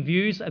dissenting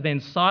views are then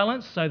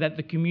silenced so that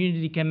the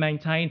community can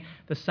maintain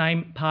the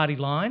same party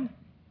line.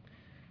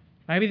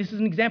 Maybe this is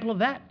an example of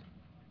that.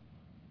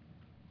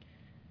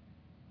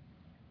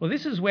 Well,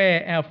 this is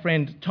where our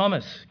friend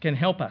Thomas can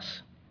help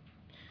us.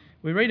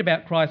 We read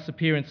about Christ's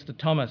appearance to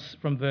Thomas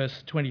from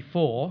verse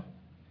 24.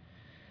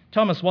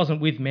 Thomas wasn't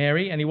with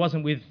Mary and he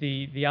wasn't with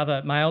the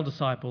other male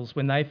disciples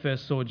when they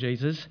first saw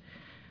Jesus,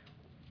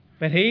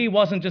 but he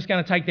wasn't just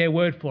going to take their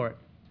word for it.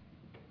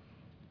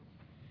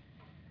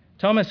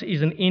 Thomas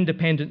is an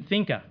independent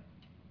thinker,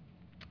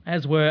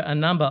 as were a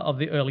number of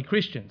the early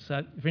Christians.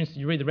 So, for instance,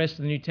 you read the rest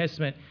of the New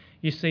Testament,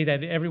 you see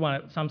that everyone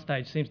at some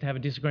stage seems to have a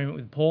disagreement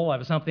with Paul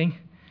over something.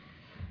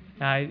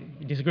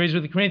 He disagrees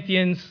with the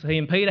Corinthians. He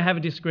and Peter have a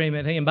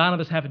disagreement. He and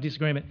Barnabas have a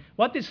disagreement.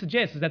 What this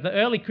suggests is that the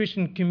early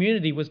Christian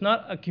community was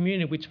not a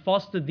community which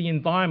fostered the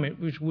environment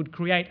which would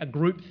create a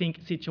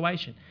groupthink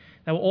situation.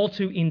 They were all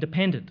too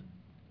independent.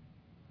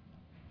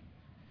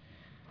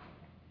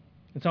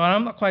 And so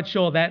I'm not quite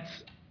sure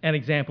that's an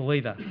example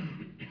either.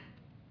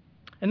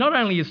 And not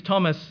only is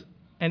Thomas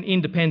an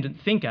independent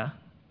thinker,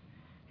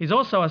 he's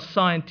also a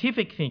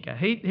scientific thinker.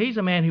 He's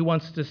a man who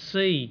wants to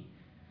see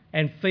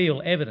and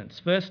feel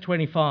evidence. Verse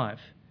 25,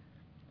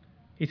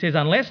 he says,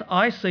 "Unless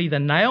I see the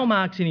nail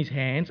marks in his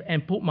hands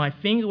and put my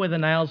finger where the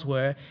nails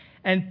were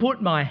and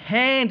put my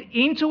hand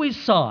into his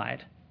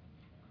side,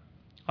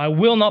 I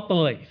will not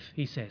believe,"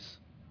 he says.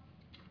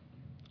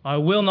 I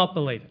will not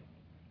believe it.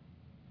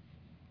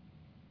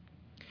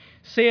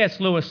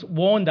 C.S. Lewis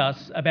warned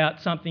us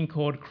about something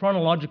called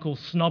chronological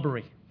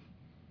snobbery,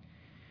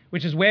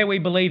 which is where we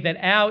believe that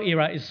our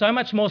era is so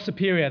much more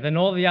superior than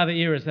all the other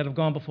eras that have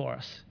gone before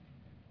us.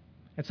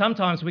 And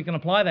sometimes we can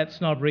apply that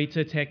snobbery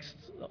to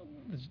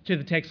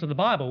the text of the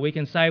Bible. We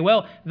can say,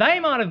 well, they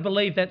might have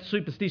believed that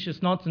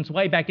superstitious nonsense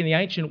way back in the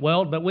ancient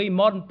world, but we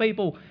modern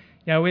people,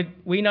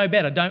 we know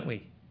better, don't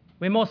we?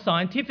 We're more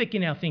scientific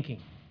in our thinking.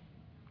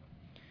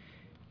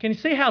 Can you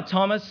see how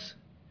Thomas,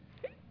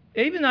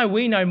 even though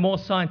we know more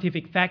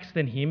scientific facts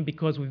than him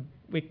because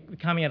we're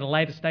coming at a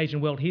later stage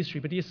in world history,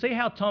 but do you see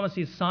how Thomas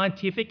is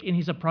scientific in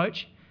his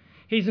approach?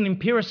 He's an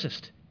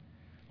empiricist,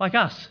 like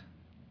us.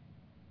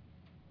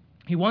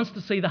 He wants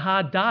to see the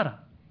hard data.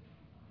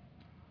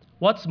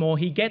 What's more,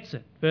 he gets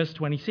it. Verse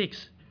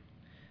 26.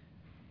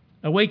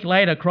 A week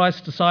later,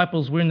 Christ's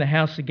disciples were in the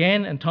house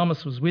again, and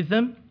Thomas was with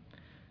them.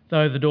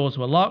 Though the doors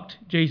were locked,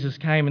 Jesus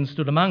came and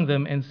stood among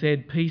them and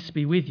said, "Peace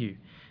be with you."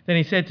 Then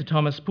he said to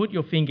Thomas, "Put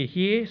your finger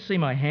here, see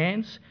my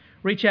hands.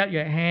 Reach out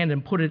your hand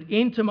and put it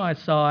into my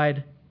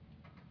side.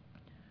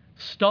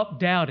 Stop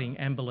doubting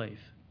and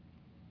believe."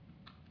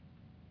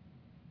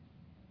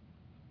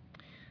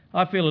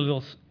 I feel a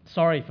little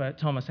sorry for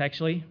Thomas,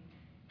 actually.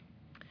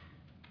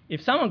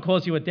 If someone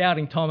calls you a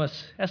doubting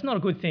Thomas, that's not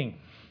a good thing.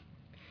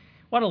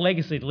 What a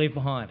legacy to leave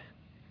behind,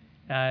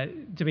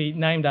 to be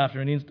named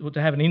after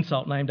to have an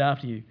insult named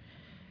after you.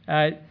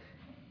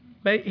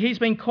 But he's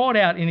been caught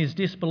out in his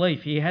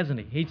disbelief here, hasn't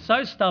he? He's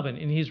so stubborn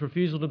in his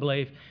refusal to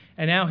believe,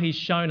 and now he's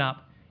shown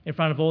up in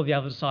front of all the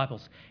other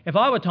disciples. If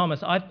I were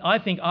Thomas, I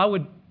think I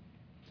would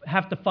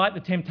have to fight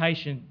the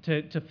temptation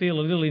to feel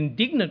a little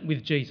indignant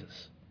with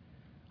Jesus.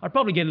 I'd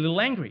probably get a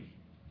little angry.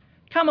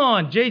 Come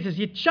on, Jesus,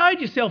 you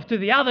showed yourself to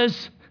the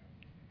others.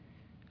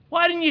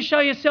 Why didn't you show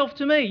yourself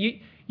to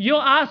me?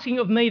 You're asking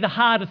of me the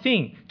harder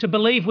thing, to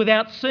believe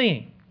without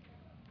seeing.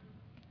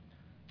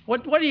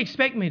 What do you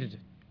expect me to do?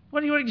 What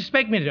do you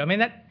expect me to do? I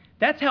mean,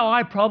 that's how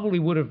I probably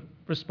would have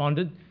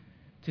responded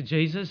to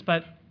Jesus,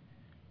 but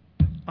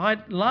I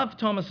love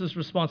Thomas's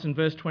response in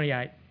verse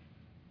 28.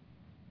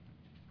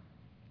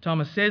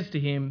 Thomas says to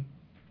him,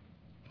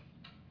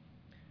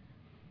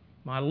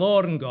 "My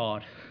Lord and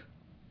God."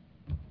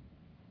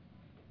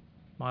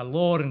 My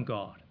Lord and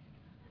God.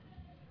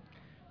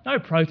 No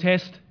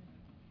protest.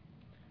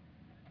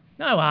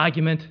 No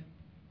argument.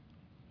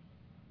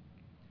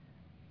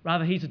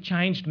 Rather, he's a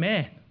changed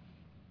man.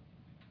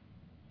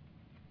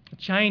 A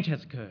change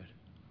has occurred.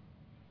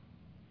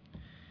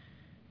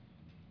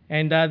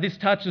 And this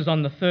touches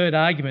on the third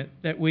argument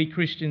that we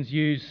Christians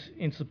use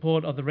in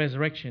support of the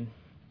resurrection.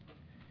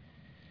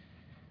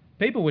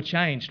 People were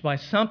changed by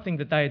something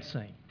that they had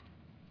seen.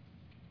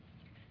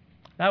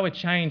 They were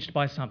changed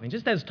by something.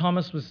 Just as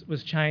Thomas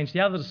was changed, the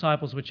other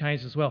disciples were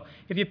changed as well.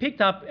 If you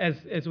picked up,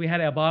 as we had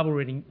our Bible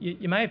reading,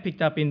 you may have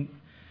picked up in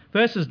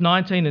verses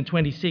 19 and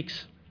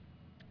 26,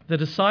 the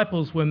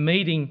disciples were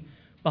meeting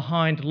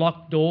behind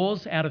locked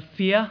doors out of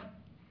fear.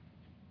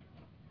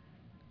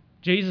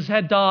 Jesus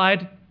had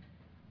died.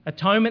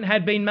 Atonement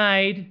had been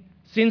made.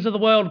 Sins of the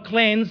world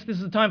cleansed. This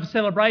is the time for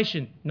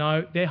celebration.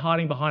 No, they're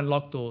hiding behind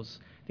locked doors.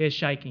 They're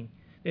shaking.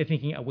 They're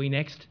thinking, are we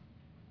next?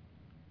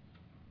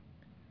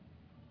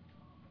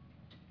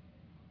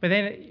 But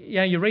then,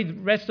 you read the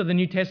rest of the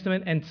New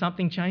Testament and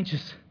something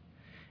changes.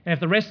 And if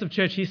the rest of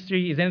church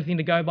history is anything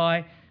to go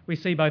by, we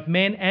see both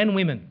men and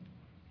women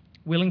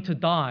willing to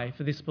die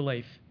for this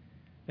belief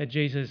that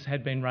Jesus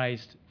had been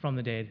raised from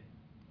the dead.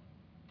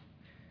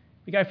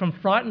 We go from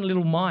frightened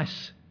little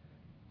mice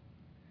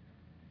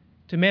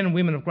to men and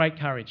women of great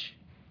courage.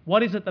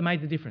 What is it that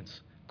made the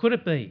difference? Could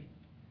it be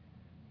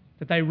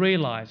that they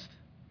realised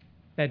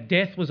that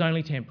death was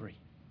only temporary?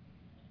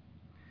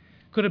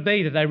 Could it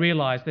be that they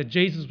realised that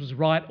Jesus was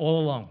right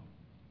all along?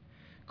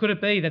 Could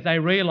it be that they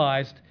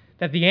realised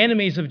that the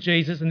enemies of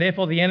Jesus, and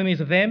therefore the enemies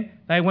of them,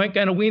 they weren't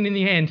going to win in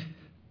the end?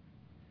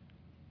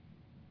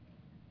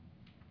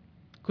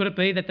 Could it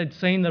be that they'd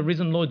seen the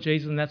risen Lord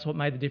Jesus and that's what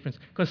made the difference?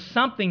 Because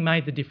something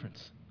made the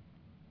difference.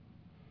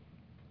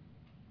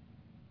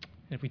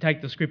 And if we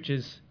take the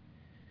Scriptures,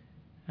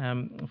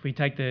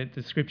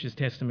 the Scriptures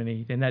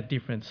testimony, then that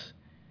difference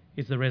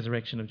is the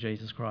resurrection of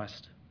Jesus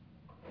Christ.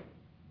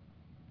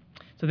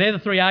 So they're the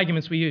three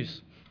arguments we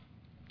use.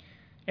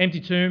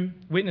 Empty tomb,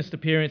 witnessed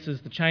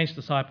appearances, the changed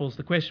disciples.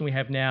 The question we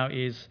have now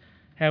is,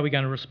 How are we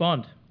going to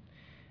respond?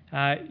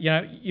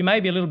 You may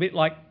be a little bit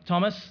like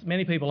Thomas.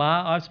 Many people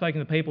are. I've spoken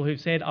to people who've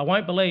said, I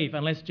won't believe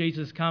unless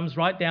Jesus comes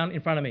right down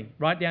in front of me,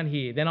 right down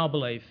here, then I'll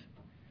believe.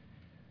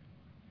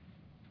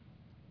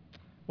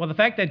 Well, the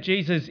fact that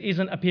Jesus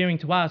isn't appearing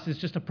to us is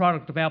just a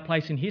product of our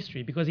place in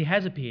history, because he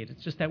has appeared.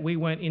 It's just that we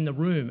weren't in the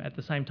room at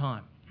the same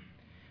time.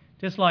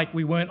 Just like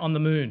we weren't on the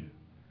moon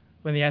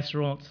when the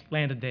astronauts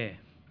landed there.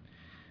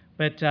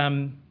 But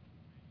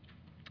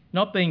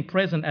not being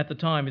present at the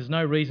time is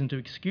no reason to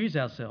excuse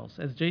ourselves.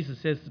 As Jesus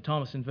says to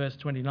Thomas in verse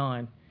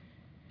 29,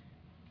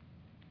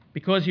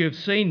 because you have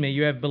seen me,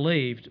 you have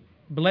believed.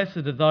 Blessed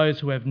are those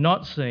who have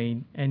not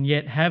seen and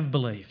yet have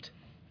believed.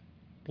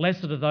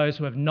 Blessed are those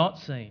who have not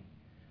seen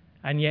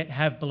and yet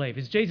have believed.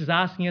 Is Jesus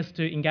asking us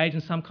to engage in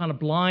some kind of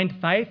blind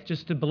faith,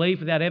 just to believe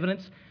without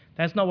evidence?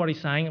 That's not what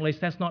he's saying. At least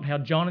that's not how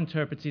John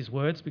interprets his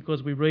words,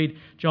 because we read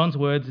John's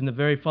words in the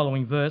very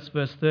following verse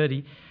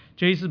 30.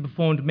 Jesus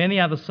performed many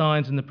other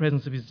signs in the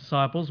presence of his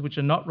disciples, which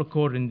are not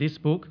recorded in this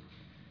book.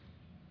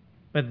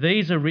 But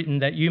these are written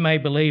that you may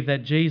believe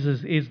that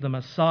Jesus is the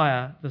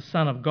Messiah, the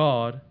Son of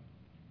God,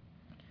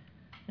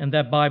 and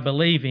that by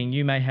believing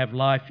you may have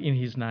life in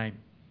his name.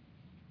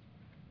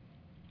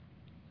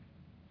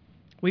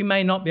 We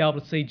may not be able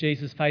to see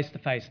Jesus face to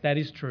face. That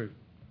is true.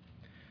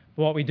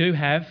 But what we do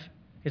have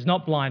is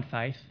not blind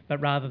faith, but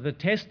rather the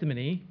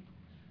testimony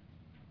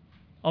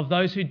of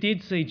those who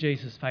did see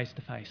Jesus face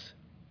to face.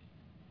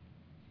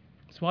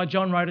 That's why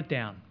John wrote it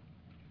down,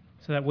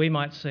 so that we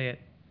might see it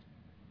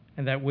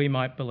and that we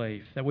might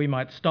believe, that we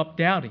might stop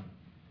doubting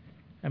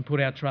and put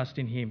our trust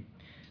in him.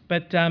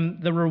 But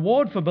the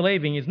reward for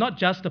believing is not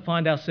just to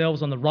find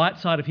ourselves on the right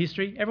side of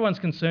history. Everyone's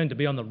concerned to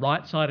be on the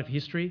right side of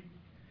history.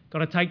 Got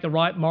to take the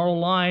right moral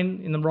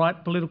line in the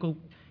right political,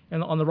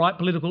 on the right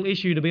political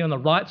issue to be on the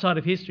right side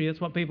of history.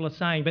 That's what people are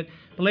saying. But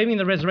believing in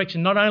the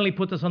resurrection not only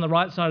puts us on the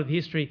right side of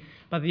history,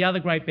 but the other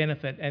great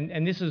benefit,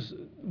 and this is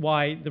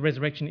why the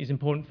resurrection is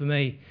important for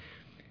me,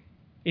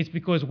 it's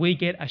because we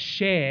get a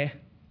share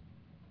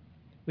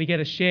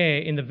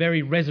in the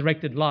very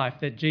resurrected life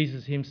that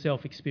Jesus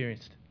himself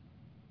experienced.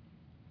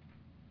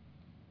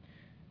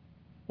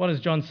 What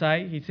does John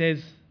say? He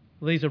says,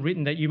 these are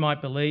written that you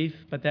might believe,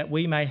 but that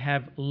we may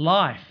have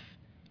life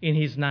in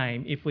his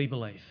name if we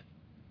believe.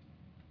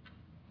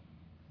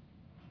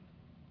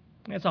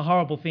 It's a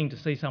horrible thing to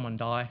see someone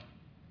die.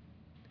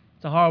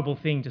 It's a horrible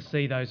thing to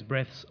see those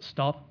breaths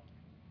stop.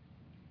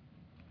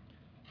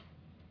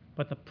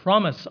 But the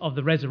promise of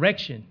the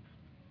resurrection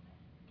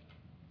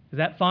is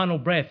that final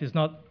breath is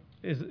not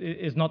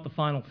the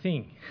final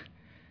thing.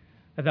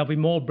 That there'll be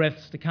more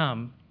breaths to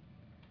come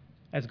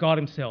as God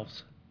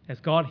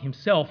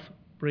himself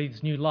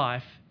breathes new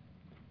life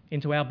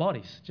into our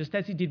bodies, just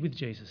as he did with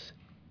Jesus.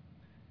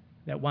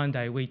 That one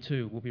day we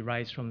too will be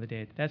raised from the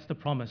dead. That's the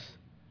promise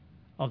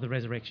of the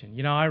resurrection.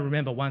 You know, I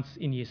remember once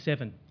in year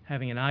 7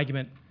 having an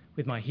argument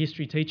with my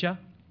history teacher.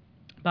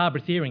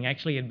 Barbara Thiering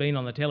actually had been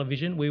on the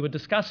television. We were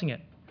discussing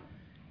it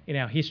in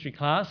our history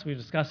class. We were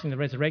discussing the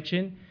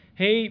resurrection.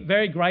 He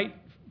very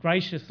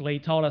graciously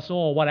told us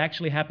all what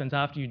actually happens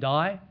after you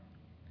die.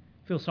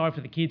 I feel sorry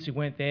for the kids who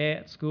weren't there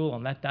at school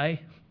on that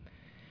day.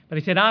 But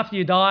he said, after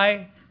you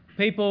die,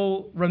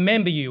 people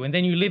remember you and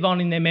then you live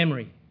on in their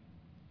memory.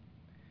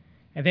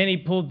 And then he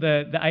pulled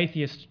the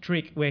atheist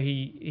trick where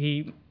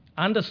he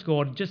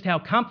underscored just how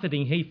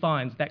comforting he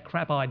finds that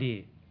crap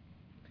idea.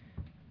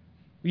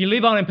 You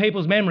live on in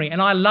people's memory,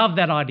 and I love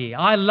that idea.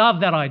 I love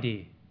that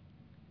idea.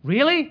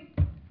 Really?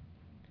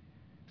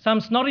 Some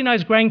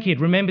snotty-nosed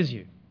grandkid remembers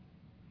you.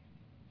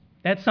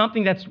 That's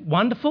something that's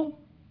wonderful.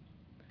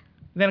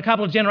 Then a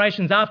couple of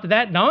generations after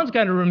that, no one's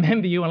going to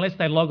remember you unless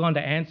they log on to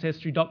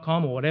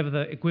Ancestry.com or whatever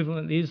the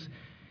equivalent is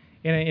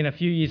in a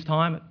few years'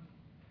 time.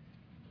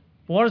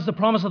 But what does the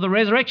promise of the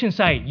resurrection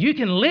say? You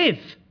can live.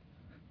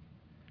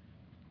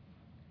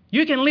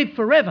 You can live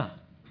forever.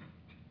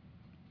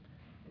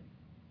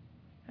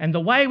 And the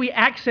way we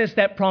access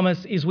that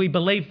promise is we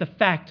believe the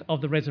fact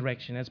of the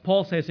resurrection. As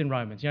Paul says in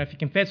Romans, if you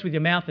confess with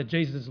your mouth that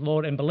Jesus is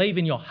Lord and believe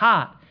in your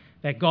heart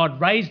that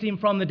God raised him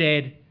from the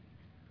dead,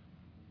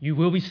 you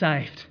will be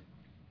saved.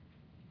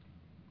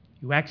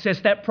 You access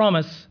that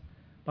promise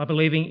by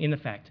believing in the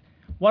fact.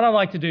 What I'd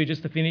like to do,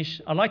 just to finish,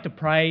 I'd like to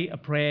pray a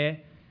prayer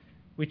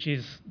which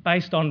is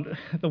based on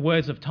the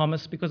words of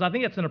Thomas, because I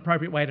think it's an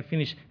appropriate way to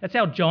finish. That's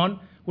how John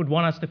would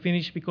want us to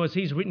finish, because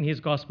he's written his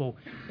gospel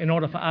in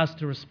order for us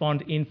to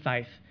respond in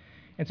faith.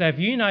 And so if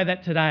you know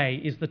that today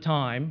is the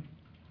time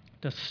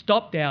to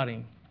stop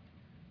doubting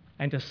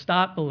and to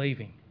start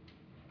believing,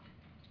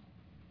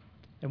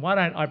 then why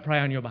don't I pray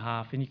on your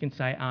behalf, and you can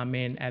say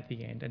amen at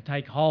the end and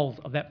take hold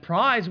of that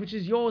prize which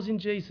is yours in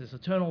Jesus,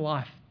 eternal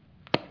life.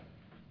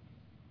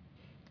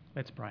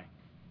 Let's pray.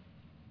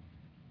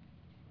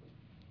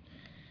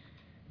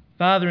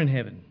 Father in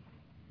heaven,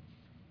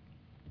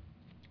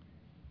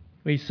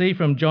 we see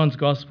from John's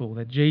Gospel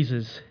that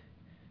Jesus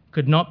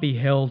could not be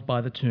held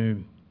by the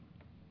tomb.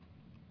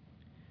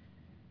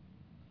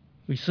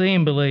 We see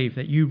and believe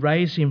that you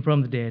raised him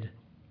from the dead,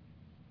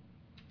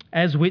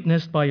 as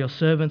witnessed by your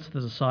servants, the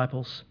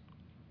disciples,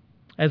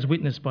 as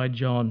witnessed by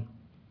John.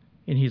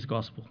 in his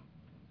gospel.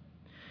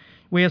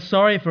 We are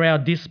sorry for our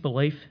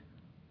disbelief,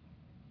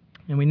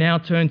 and we now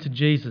turn to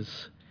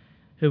Jesus,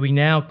 who we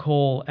now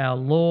call our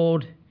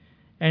Lord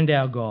and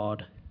our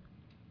God.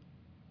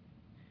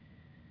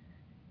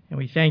 And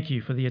we thank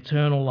you for the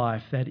eternal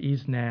life that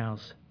is now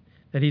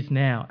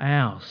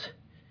ours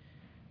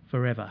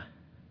forever.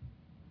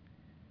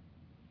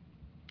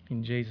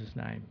 In Jesus'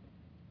 name.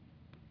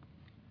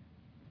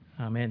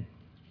 Amen.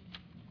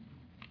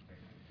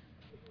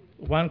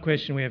 One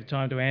question we have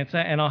time to answer,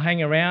 and I'll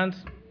hang around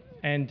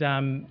and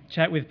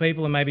chat with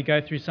people and maybe go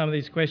through some of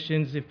these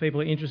questions if people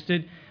are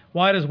interested.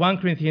 Why does 1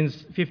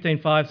 Corinthians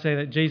 15:5 say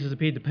that Jesus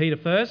appeared to Peter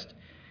first,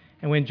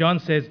 and when John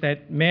says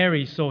that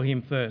Mary saw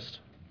him first?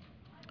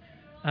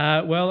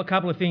 Well, a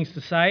couple of things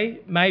to say.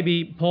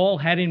 Maybe Paul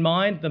had in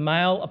mind the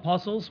male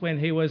apostles when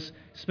he was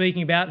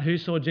speaking about who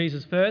saw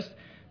Jesus first.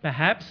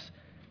 Perhaps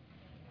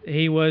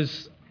he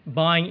was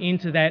buying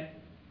into that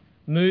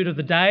mood of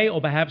the day, or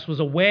perhaps was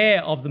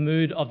aware of the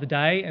mood of the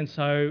day and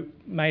so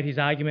made his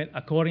argument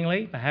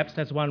accordingly. Perhaps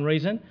that's one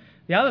reason.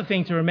 The other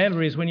thing to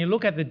remember is when you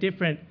look at the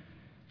different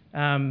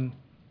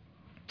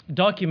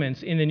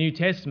documents in the New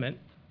Testament,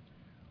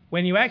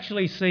 when you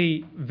actually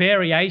see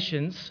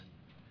variations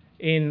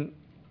in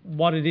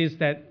what it is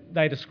that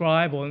they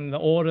describe or in the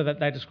order that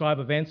they describe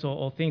events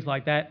or things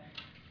like that,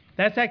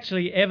 that's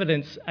actually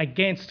evidence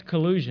against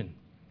collusion.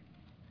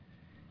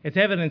 It's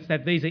evidence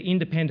that these are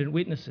independent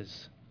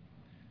witnesses.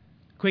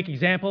 Quick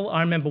example, I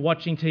remember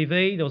watching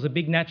TV, there was a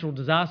big natural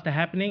disaster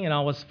happening and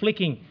I was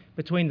flicking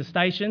between the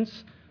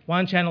stations.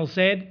 One channel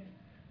said,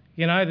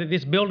 that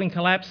this building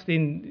collapsed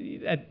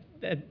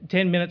at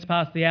 10 minutes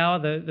past the hour.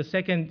 The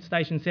second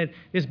station said,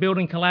 this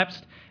building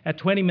collapsed at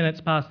 20 minutes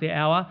past the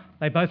hour.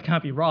 They both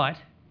can't be right.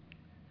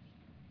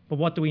 But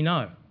what do we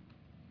know?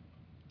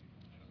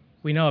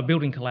 We know a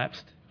building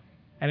collapsed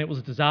and it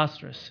was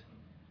disastrous.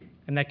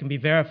 And that can be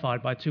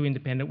verified by two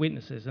independent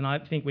witnesses. And I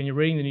think when you're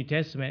reading the New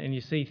Testament and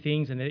you see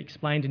things and they're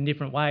explained in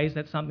different ways,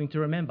 that's something to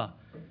remember.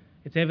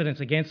 It's evidence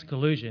against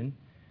collusion,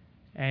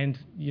 and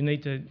you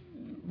need to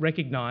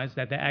recognise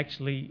that they're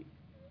actually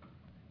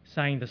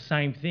saying the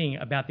same thing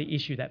about the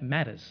issue that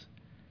matters,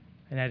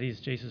 and that is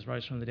Jesus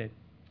rose from the dead.